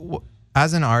 What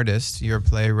as an artist, you're a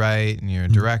playwright and you're a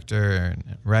director and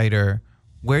a writer.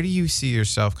 Where do you see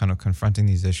yourself kind of confronting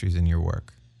these issues in your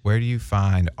work? Where do you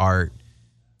find art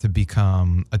to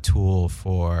become a tool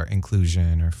for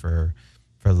inclusion or for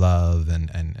love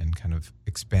and kind of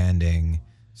expanding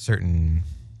certain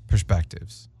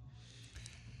perspectives?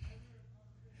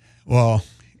 Well,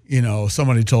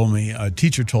 somebody told me, a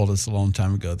teacher told us a long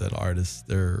time ago that artists,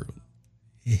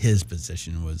 his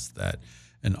position was that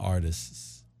an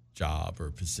artist's job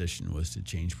or position was to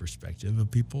change perspective of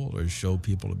people or show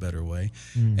people a better way.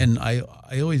 And I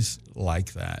always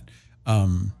like that. I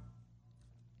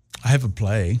have a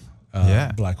play,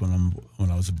 Black When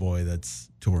I Was a Boy, that's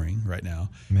touring right now.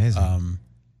 Amazing.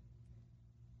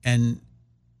 And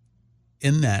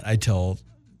in that, I tell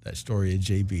that story of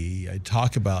JB. I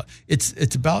talk about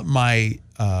it's about my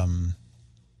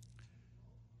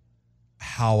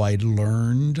how I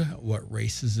learned what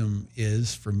racism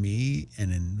is for me,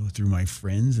 and through my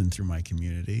friends and through my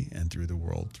community and through the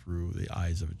world through the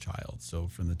eyes of a child. So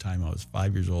from the time I was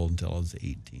 5 years old until I was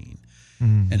 18,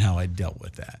 and how I dealt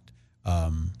with that.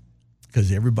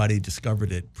 Because everybody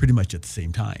discovered it pretty much at the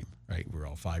same time, right? We're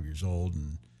all 5 years old,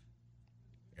 and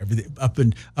everything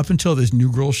up until this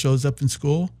new girl shows up in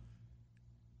school,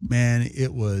 man,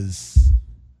 it was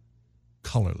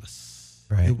colorless.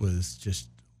 Right. It was just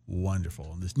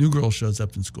wonderful. And this new girl shows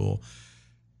up in school,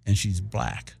 and she's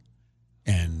black,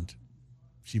 and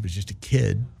she was just a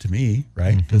kid to me,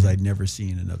 right? Because I'd never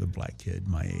seen another black kid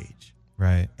my age,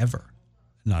 right? Ever.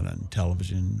 Not on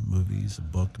television, movies, a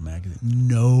book, a magazine,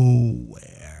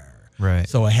 nowhere. Right.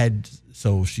 So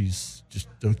she's just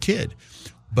a kid.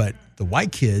 But the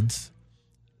white kids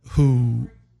who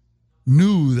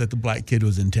knew that the black kid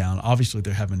was in town, obviously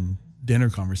they're having dinner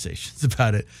conversations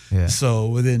about it. Yeah. So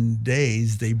within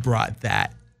days, they brought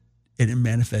that, and it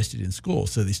manifested in school.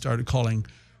 So they started calling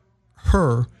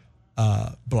her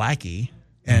Blackie,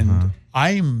 and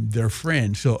I'm their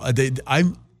friend. So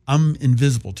I'm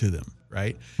invisible to them,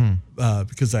 right?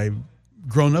 Because I've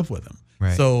grown up with them.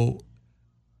 Right. So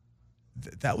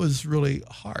that was really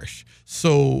harsh.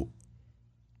 So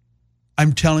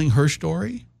I'm telling her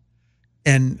story,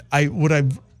 and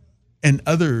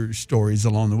other stories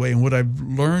along the way. And what I've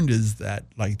learned is that,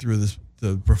 like, through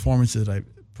the performances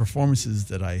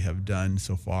that I have done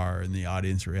so far, and the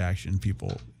audience reaction,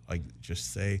 people like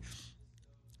just say,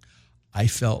 I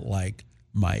felt like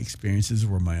my experiences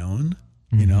were my own,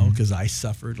 because I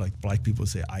suffered, like black people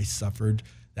say, I suffered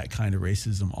that kind of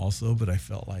racism also, but I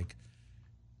felt like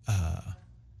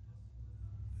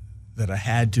that I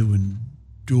had to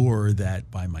endure that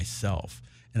by myself,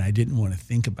 and I didn't want to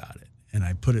think about it, and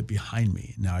I put it behind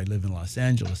me. Now I live in Los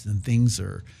Angeles, and things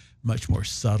are much more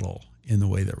subtle in the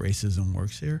way that racism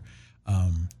works here.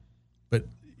 But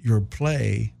your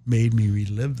play made me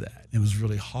relive that. It was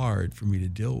really hard for me to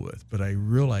deal with, but I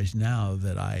realize now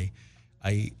that I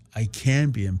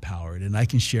can be empowered, and I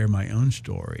can share my own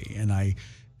story,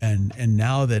 and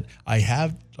now that I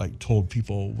have, like, told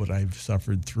people what I've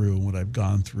suffered through and what I've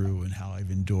gone through and how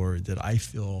I've endured, that I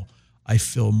feel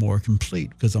more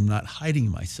complete because I'm not hiding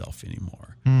myself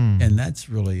anymore. And that's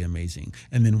really amazing.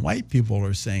 And then white people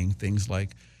are saying things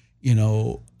like,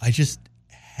 I just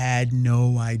had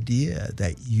no idea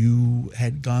that you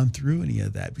had gone through any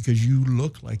of that, because you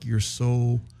look like you're just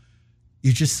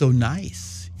so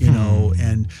nice,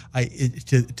 and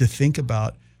to think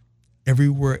about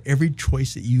every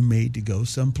choice that you made to go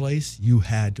someplace, you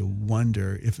had to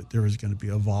wonder if there was going to be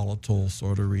a volatile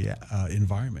sort of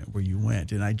environment where you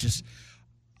went. And it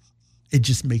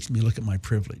just makes me look at my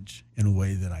privilege in a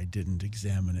way that I didn't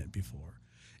examine it before.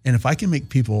 And if I can make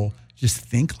people just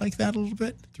think like that a little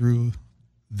bit through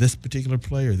this particular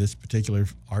play or this particular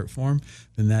art form,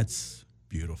 then that's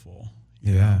beautiful.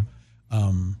 Yeah.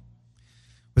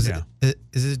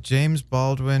 Is it James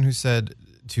Baldwin who said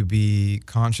to be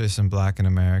conscious and black in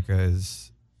America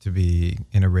is to be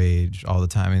in a rage all the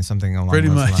time, and something along pretty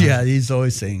those much lines? Yeah, he's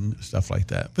always saying stuff like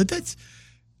that. But that's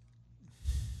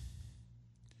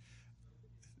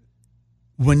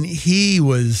when he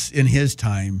was in his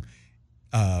time.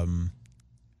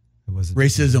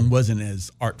 Racism wasn't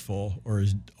as artful or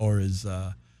as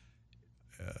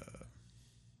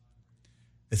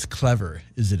clever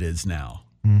as it is now,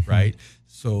 right?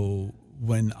 So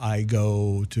when I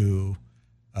go to,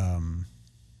 I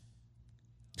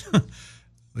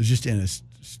was just in a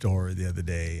store the other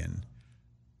day, and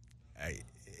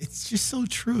it's just so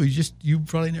true. You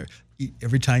probably never.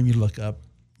 Every time you look up,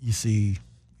 you see,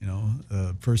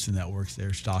 a person that works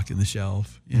there stocking the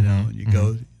shelf, and you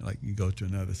go to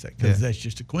another section, because that's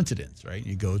just a coincidence, right?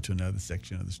 You go to another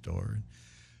section of the store,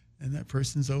 and that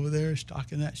person's over there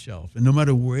stocking that shelf. And no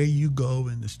matter where you go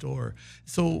in the store,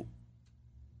 so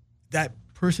that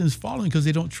person is following because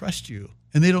they don't trust you.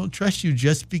 And they don't trust you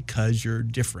just because you're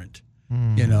different,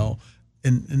 and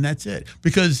that's it.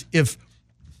 Because if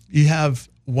you have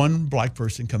one black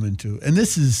person come into, and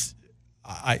this is,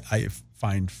 I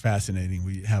find fascinating.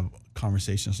 We have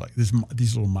conversations like this,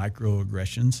 these little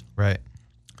microaggressions. Right.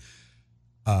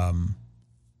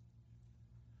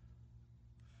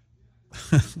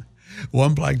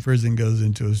 One black person goes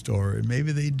into a store, and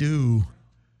maybe they do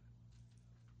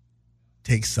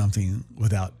take something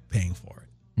without paying for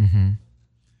it. Mm-hmm.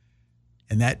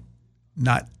 And that,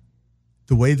 not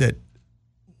the way that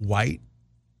white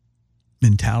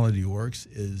mentality works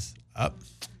is up.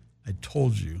 I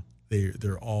told you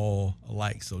they're all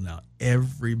alike. So now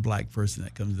every black person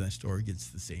that comes in that store gets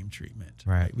the same treatment.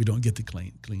 Right. We don't get the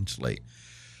clean slate.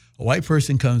 A white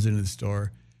person comes into the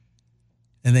store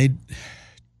and they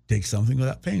take something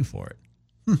without paying for it.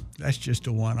 That's just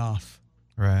a one-off.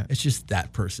 Right. It's just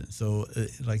that person. So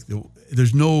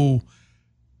there's no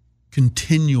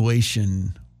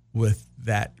continuation with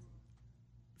that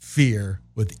fear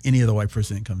with any other white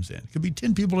person that comes in. It could be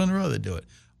 10 people in a row that do it.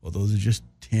 Well, those are just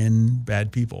 10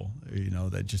 bad people,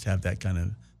 that just have that kind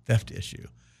of theft issue.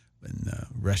 And the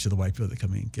rest of the white people that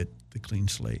come in get the clean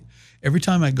slate. Every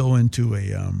time I go into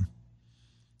a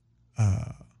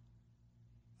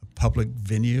public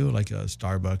venue like a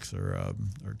Starbucks or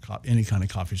any kind of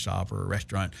coffee shop or a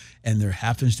restaurant, and there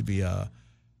happens to be a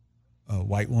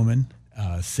white woman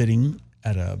sitting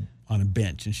on a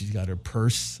bench, and she's got her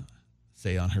purse,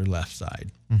 say, on her left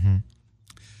side, and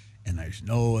there's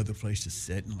no other place to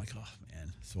sit, and I'm like, oh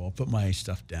man. So I'll put my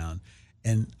stuff down,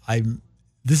 and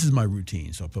this is my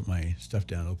routine. So I'll put my stuff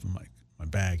down, open my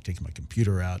bag, take my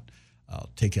computer out. I'll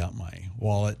take out my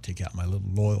wallet, take out my little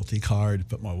loyalty card,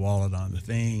 put my wallet on the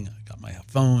thing. I got my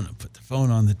phone. I put the phone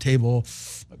on the table.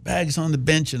 My bag's on the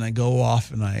bench, and I go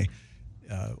off and I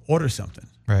order something.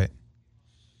 Right.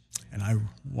 And I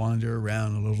wander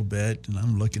around a little bit, and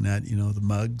I'm looking at, the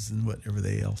mugs and whatever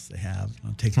else they have. And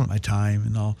I'm taking my time,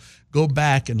 and I'll go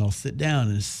back and I'll sit down.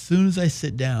 And as soon as I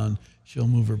sit down, she'll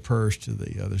move her purse to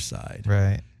the other side.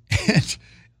 Right.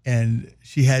 And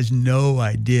she has no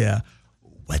idea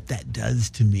what that does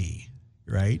to me,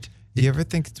 right? Do you ever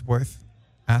think it's worth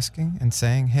asking and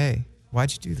saying, hey,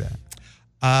 why'd you do that?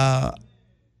 I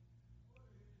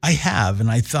have,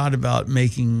 and I thought about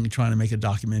trying to make a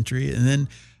documentary, and then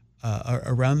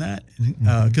around that,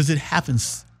 because it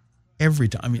happens every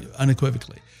time, I mean,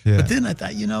 unequivocally. Yeah. But then I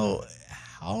thought,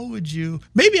 how would you?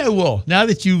 Maybe I will, now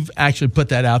that you've actually put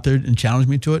that out there and challenged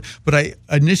me to it. But I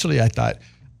thought,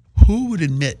 who would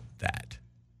admit that?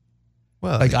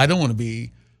 Well, I don't want to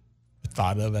be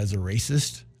thought of as a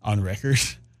racist on record.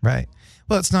 Right.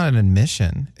 Well, it's not an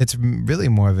admission. It's really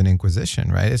more of an inquisition,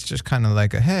 right? It's just kind of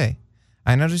like hey,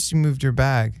 I noticed you moved your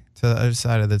bag to the other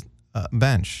side of the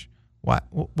bench.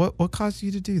 What caused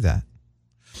you to do that?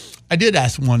 I did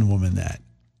ask one woman that.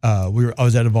 I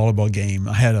was at a volleyball game.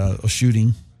 I had a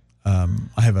shooting.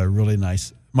 I have a really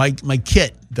nice my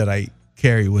kit that I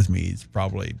carry with me is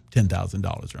probably $10,000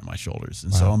 around my shoulders,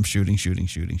 and so I'm shooting,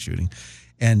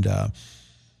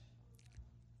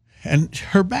 and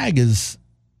her bag is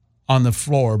on the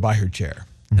floor by her chair,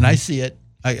 and I see it.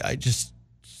 I just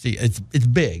see it's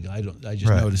big. I just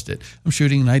noticed it. I'm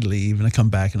shooting, and I leave, and I come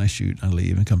back, and I shoot, and I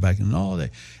leave, and come back, and all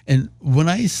day. And when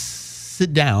I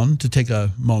sit down to take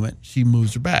a moment, she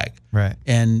moves her bag, right,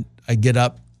 and I get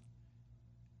up.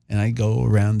 And I go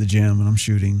around the gym, and I'm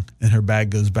shooting, and her bag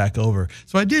goes back over.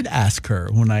 So I did ask her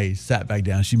when I sat back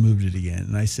down. She moved it again.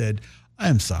 And I said,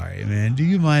 I'm sorry, man. Do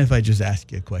you mind if I just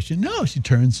ask you a question? No. She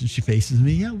turns and she faces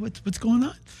me. Yeah, what's going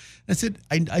on? I said,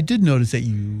 I did notice that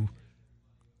you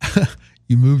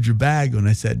you moved your bag when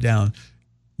I sat down.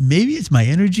 Maybe it's my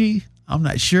energy. I'm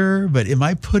not sure. But am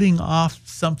I putting off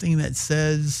something that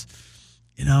says,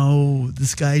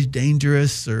 this guy's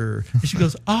dangerous? And she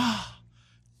goes,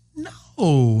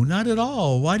 no, not at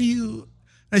all. Why do you?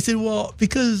 I said, well,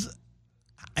 because,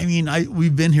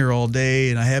 we've been here all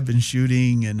day, and I have been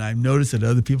shooting, and I've noticed that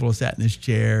other people have sat in this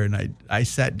chair, and I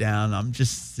sat down. I'm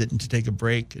just sitting to take a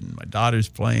break, and my daughter's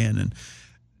playing, and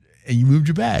you moved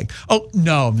your bag. Oh,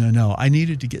 no. I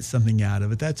needed to get something out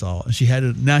of it. That's all. And she had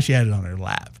it on her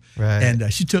lap. Right.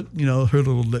 And she took, her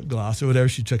little lip gloss or whatever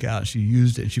she took out, she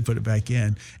used it, and she put it back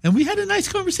in. And we had a nice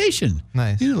conversation.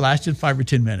 Nice. It lasted 5 or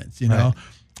 10 minutes, Right.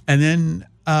 And then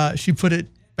she put it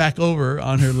back over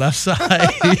on her left side.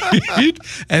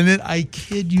 And then I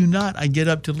kid you not, I get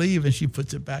up to leave and she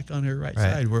puts it back on her right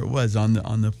side where it was on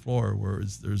the floor where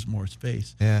there's more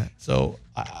space. Yeah. So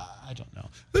I don't know.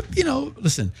 But,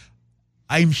 listen,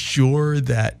 I'm sure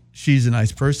that she's a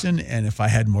nice person. And if I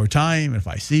had more time, if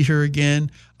I see her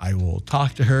again, I will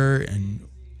talk to her, and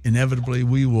inevitably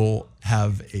we will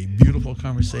have a beautiful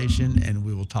conversation, and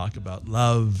we will talk about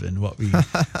love and what we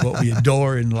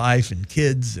adore in life and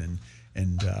kids, and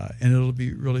it'll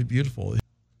be really beautiful.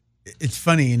 It's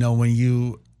funny, when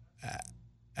you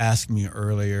asked me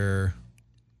earlier,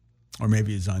 or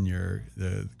maybe it's on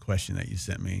the question that you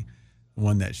sent me, the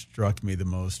one that struck me the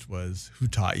most was, who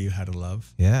taught you how to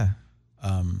love? Yeah.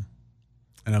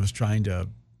 And I was trying to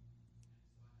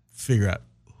figure out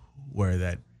where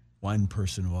that one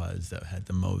person was that had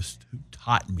the most, who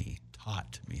taught me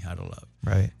how to love.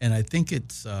 Right. And I think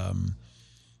it's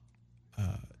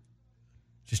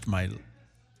just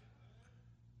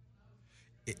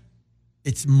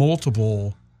it's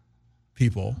multiple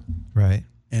people. Right.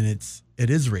 And it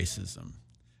is racism.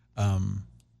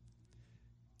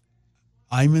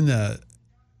 I'm in the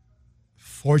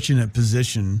fortunate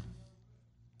position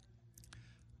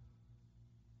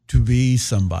to be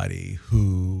somebody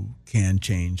who can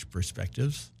change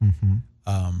perspectives. Mm-hmm.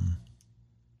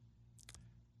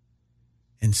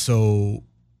 And so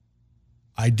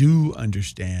I do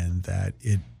understand that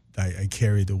I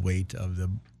carry the weight of the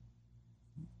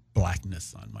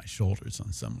blackness on my shoulders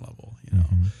on some level.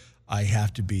 Mm-hmm. I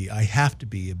have to be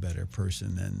a better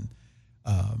person than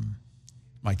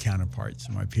my counterparts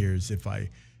and my peers if I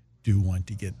do want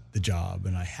to get the job,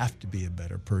 and I have to be a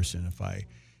better person if I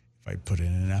put in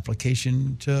an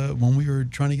application to, when we were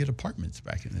trying to get apartments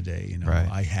back in the day, Right.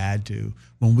 I had to,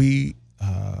 when we,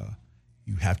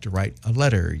 you have to write a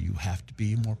letter, you have to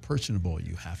be more personable,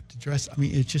 you have to dress. I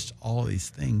mean, it's just all these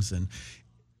things, and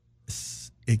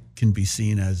it can be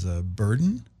seen as a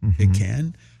burden. Mm-hmm. It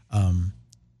can. And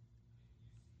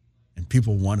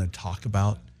people want to talk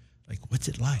about, like, what's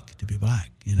it like to be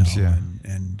black, Yeah.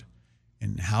 and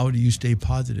how do you stay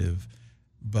positive?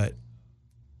 But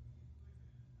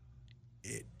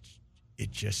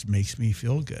it just makes me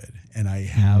feel good. And I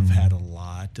have had a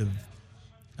lot of,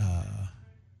 I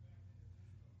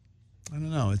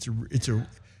don't know, it's a,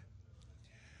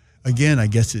 again, I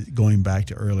guess going back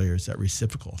to earlier, it's that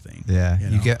reciprocal thing. Yeah.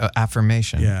 You get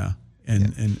affirmation. Yeah.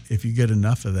 And if you get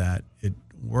enough of that, it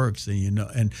works.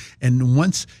 And and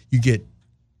once you get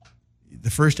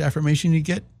the first affirmation you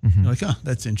get, Mm-hmm. you're like, oh,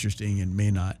 that's interesting, and may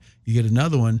not. You get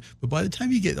another one, but by the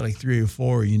time you get like 3 or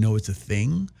 4, it's a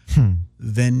thing,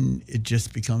 then it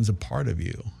just becomes a part of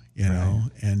you, know?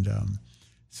 And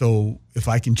so if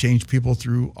I can change people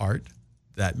through art,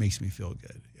 that makes me feel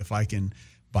good. If I can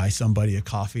buy somebody a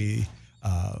coffee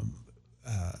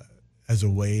as a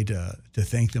way to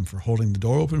thank them for holding the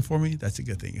door open for me, that's a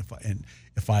good thing.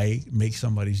 If I make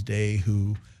somebody's day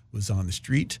who was on the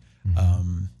street,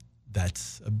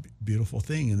 that's a beautiful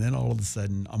thing. And then all of a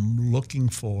sudden I'm looking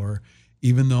for,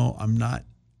 even though I'm not,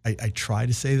 I try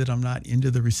to say that I'm not into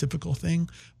the reciprocal thing,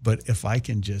 but if I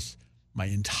can just, my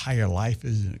entire life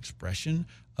is an expression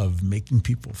of making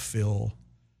people feel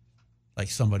like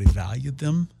somebody valued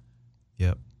them.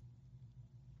 Yep.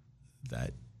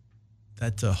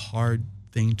 That's a hard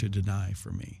thing to deny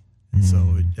for me. And so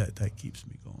that keeps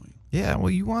me going. Yeah.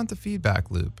 Well, you want the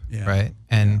feedback loop, Yeah. right?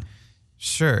 And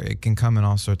sure, it can come in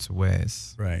all sorts of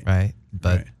ways. Right. Right.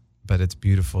 But it's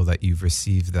beautiful that you've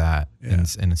received that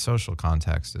in a social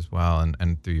context as well,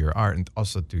 and through your art, and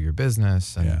also through your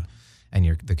business and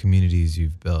the communities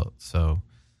you've built. So,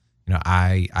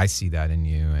 I see that in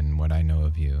you and what I know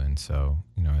of you, and so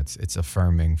it's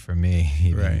affirming for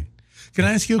me. Right. Can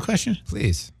I ask you a question?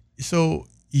 Please. So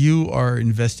you are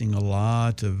investing a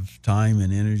lot of time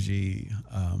and energy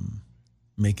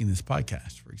making this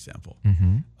podcast, for example.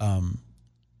 Mm-hmm.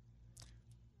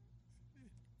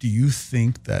 Do you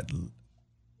think that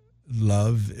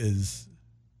love is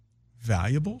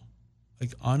valuable?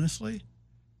 Like, honestly?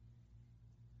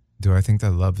 Do I think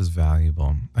that love is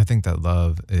valuable? I think that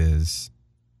love is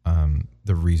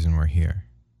the reason we're here.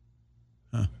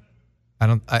 Huh.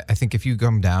 I think if you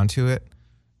come down to it,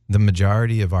 the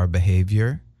majority of our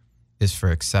behavior is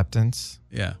for acceptance,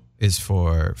 Yeah. is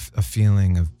for a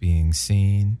feeling of being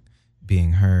seen,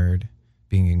 being heard,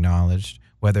 being acknowledged,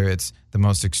 whether it's the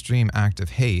most extreme act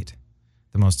of hate,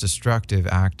 the most destructive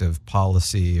act of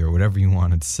policy, or whatever you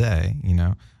want to say,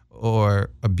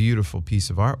 or a beautiful piece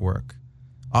of artwork.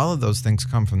 All of those things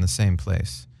come from the same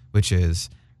place, which is,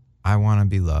 I want to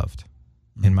be loved,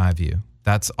 in my view.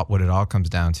 That's what it all comes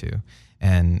down to.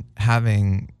 And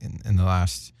having, in the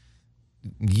last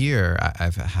year,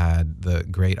 I've had the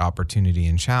great opportunity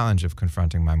and challenge of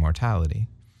confronting my mortality.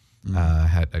 I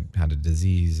had a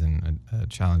disease and a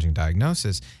challenging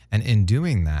diagnosis. And in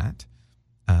doing that,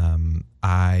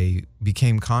 I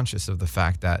became conscious of the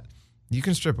fact that you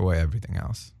can strip away everything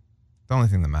else. The only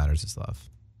thing that matters is love,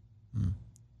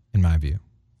 in my view.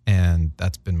 And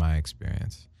that's been my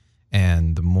experience.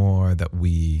 And the more that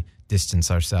we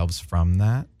distance ourselves from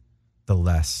that, the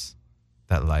less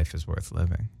that life is worth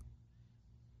living.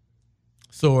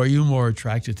 So are you more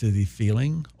attracted to the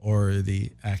feeling or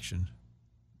the action?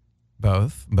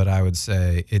 Both, but I would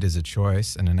say it is a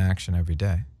choice and an action every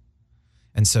day.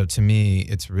 And so to me,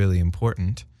 it's really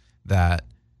important that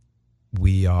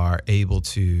we are able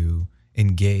to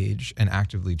engage and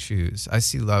actively choose. I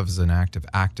see love as an act of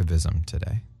activism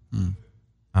today.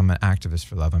 I'm an activist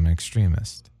for love. I'm an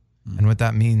extremist. And what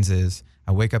that means is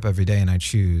I wake up every day and I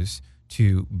choose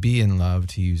to be in love,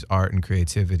 to use art and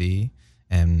creativity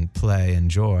and play and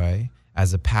joy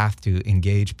as a path to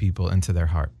engage people into their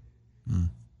heart,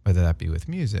 whether that be with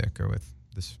music or with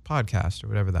this podcast or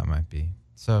whatever that might be.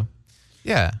 So,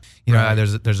 yeah, you know,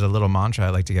 there's a little mantra I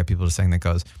like to get people to sing that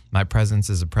goes, "My presence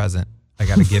is a present. I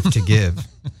got a gift to give."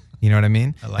 You know what I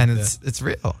mean? I like and that. It's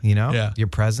real, you know? Yeah. Your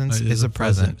presence is a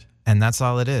present. And that's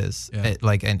all it is. Yeah.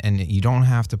 And you don't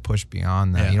have to push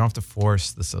beyond that. Yeah. You don't have to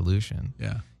force the solution.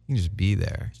 Yeah. You can just be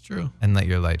there. It's true. And let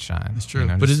your light shine. It's true. You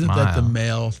know, But just isn't that the smile.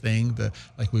 male thing?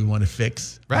 Like we want to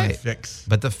fix. We want to Right. fix.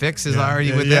 But the fix is Yeah. already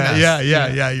Yeah, within yeah, us.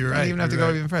 yeah, you're You right. don't even have to You're go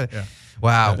right. even further. Yeah.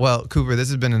 Wow. Yeah. Well, Cooper, this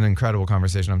has been an incredible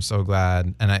conversation. I'm so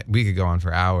glad. And we could go on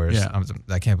for hours. Yeah.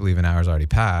 I can't believe an hour's already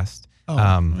passed.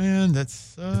 Oh, man, that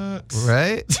sucks.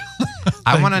 Right?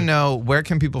 I want to know, where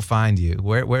can people find you?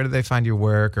 Where do they find your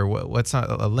work, or what's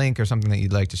a link or something that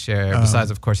you'd like to share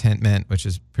besides, of course, Hint Mint, which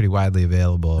is pretty widely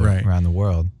available Right. around the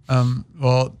world.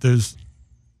 Well, there's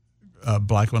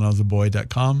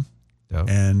blackwhenIwasaboy.com. Dope.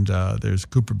 And there's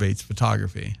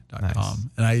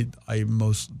cooperbatesphotography.com. Nice. And I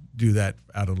most do that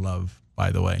out of love,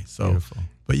 by the way. So, Beautiful.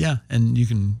 But yeah, and you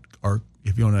can, or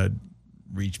if you want to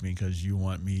reach me because you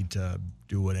want me to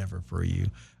do whatever for you,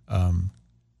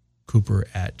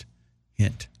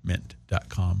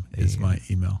 Cooper@hintmint.com is my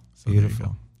email. So there you Beautiful.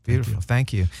 go. Beautiful.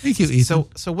 Thank you. Thank you, Ethan.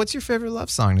 So what's your favorite love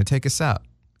song to take us out?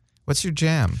 What's your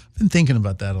jam? I've been thinking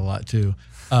about that a lot too.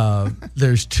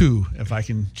 There's two, if I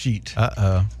can cheat.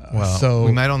 Uh-oh. Well, so-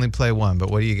 we might only play one,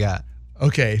 but what do you got?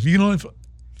 Okay, if you can only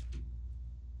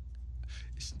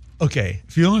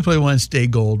play one, "Stay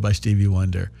Gold" by Stevie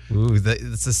Wonder. Ooh,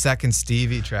 it's the second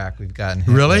Stevie track we've gotten.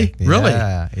 hit Really? with. Really?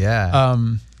 Yeah.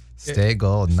 Stay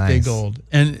Gold. Nice. Stay Gold,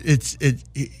 and it's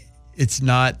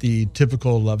not the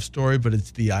typical love story, but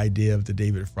it's the idea of the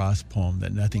David Frost poem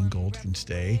that nothing gold can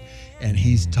stay, and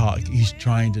he's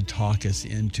trying to talk us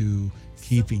into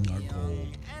keeping our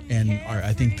gold, and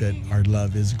I think that our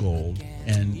love is gold,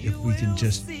 and if we can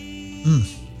just,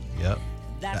 Yep.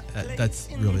 that's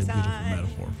really a beautiful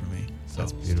metaphor for me. So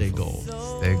stay gold.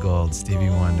 Stay Gold, Stevie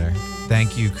Wonder.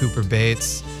 Thank you, Cooper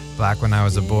Bates. Black When I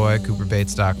Was a Boy,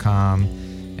 cooperbates.com.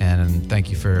 And thank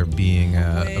you for being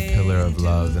a pillar of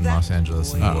love in Los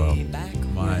Angeles and the world.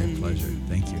 My pleasure.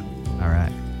 Thank you. All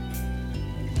right.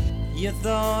 You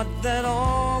thought that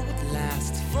all would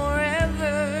last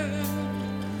forever,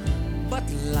 but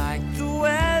like the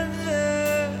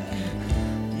weather,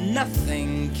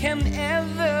 nothing can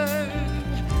ever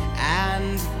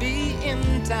and be in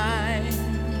time.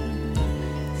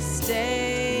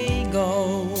 Stay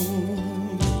gold.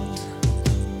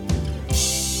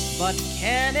 But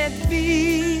can it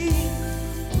be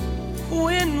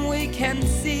when we can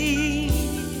see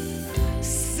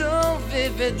so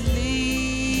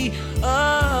vividly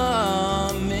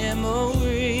a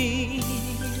memory?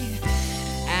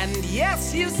 And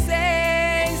yes, you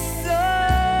say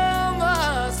so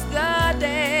must the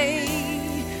day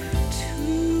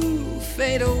to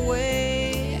fade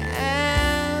away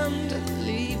and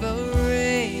leave a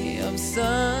ray of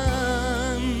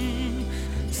sun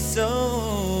so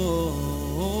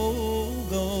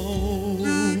gold.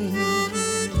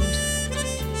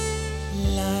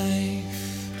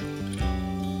 Life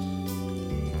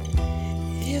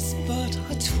is but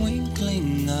a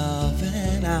twinkling of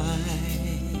an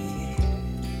eye,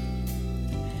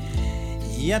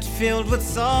 yet filled with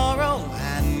sorrow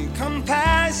and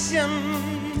compassion,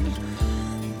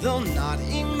 though not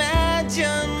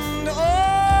imagined.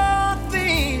 All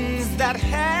things that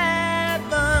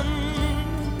happen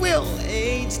will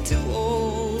age too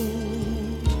old,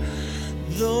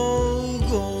 though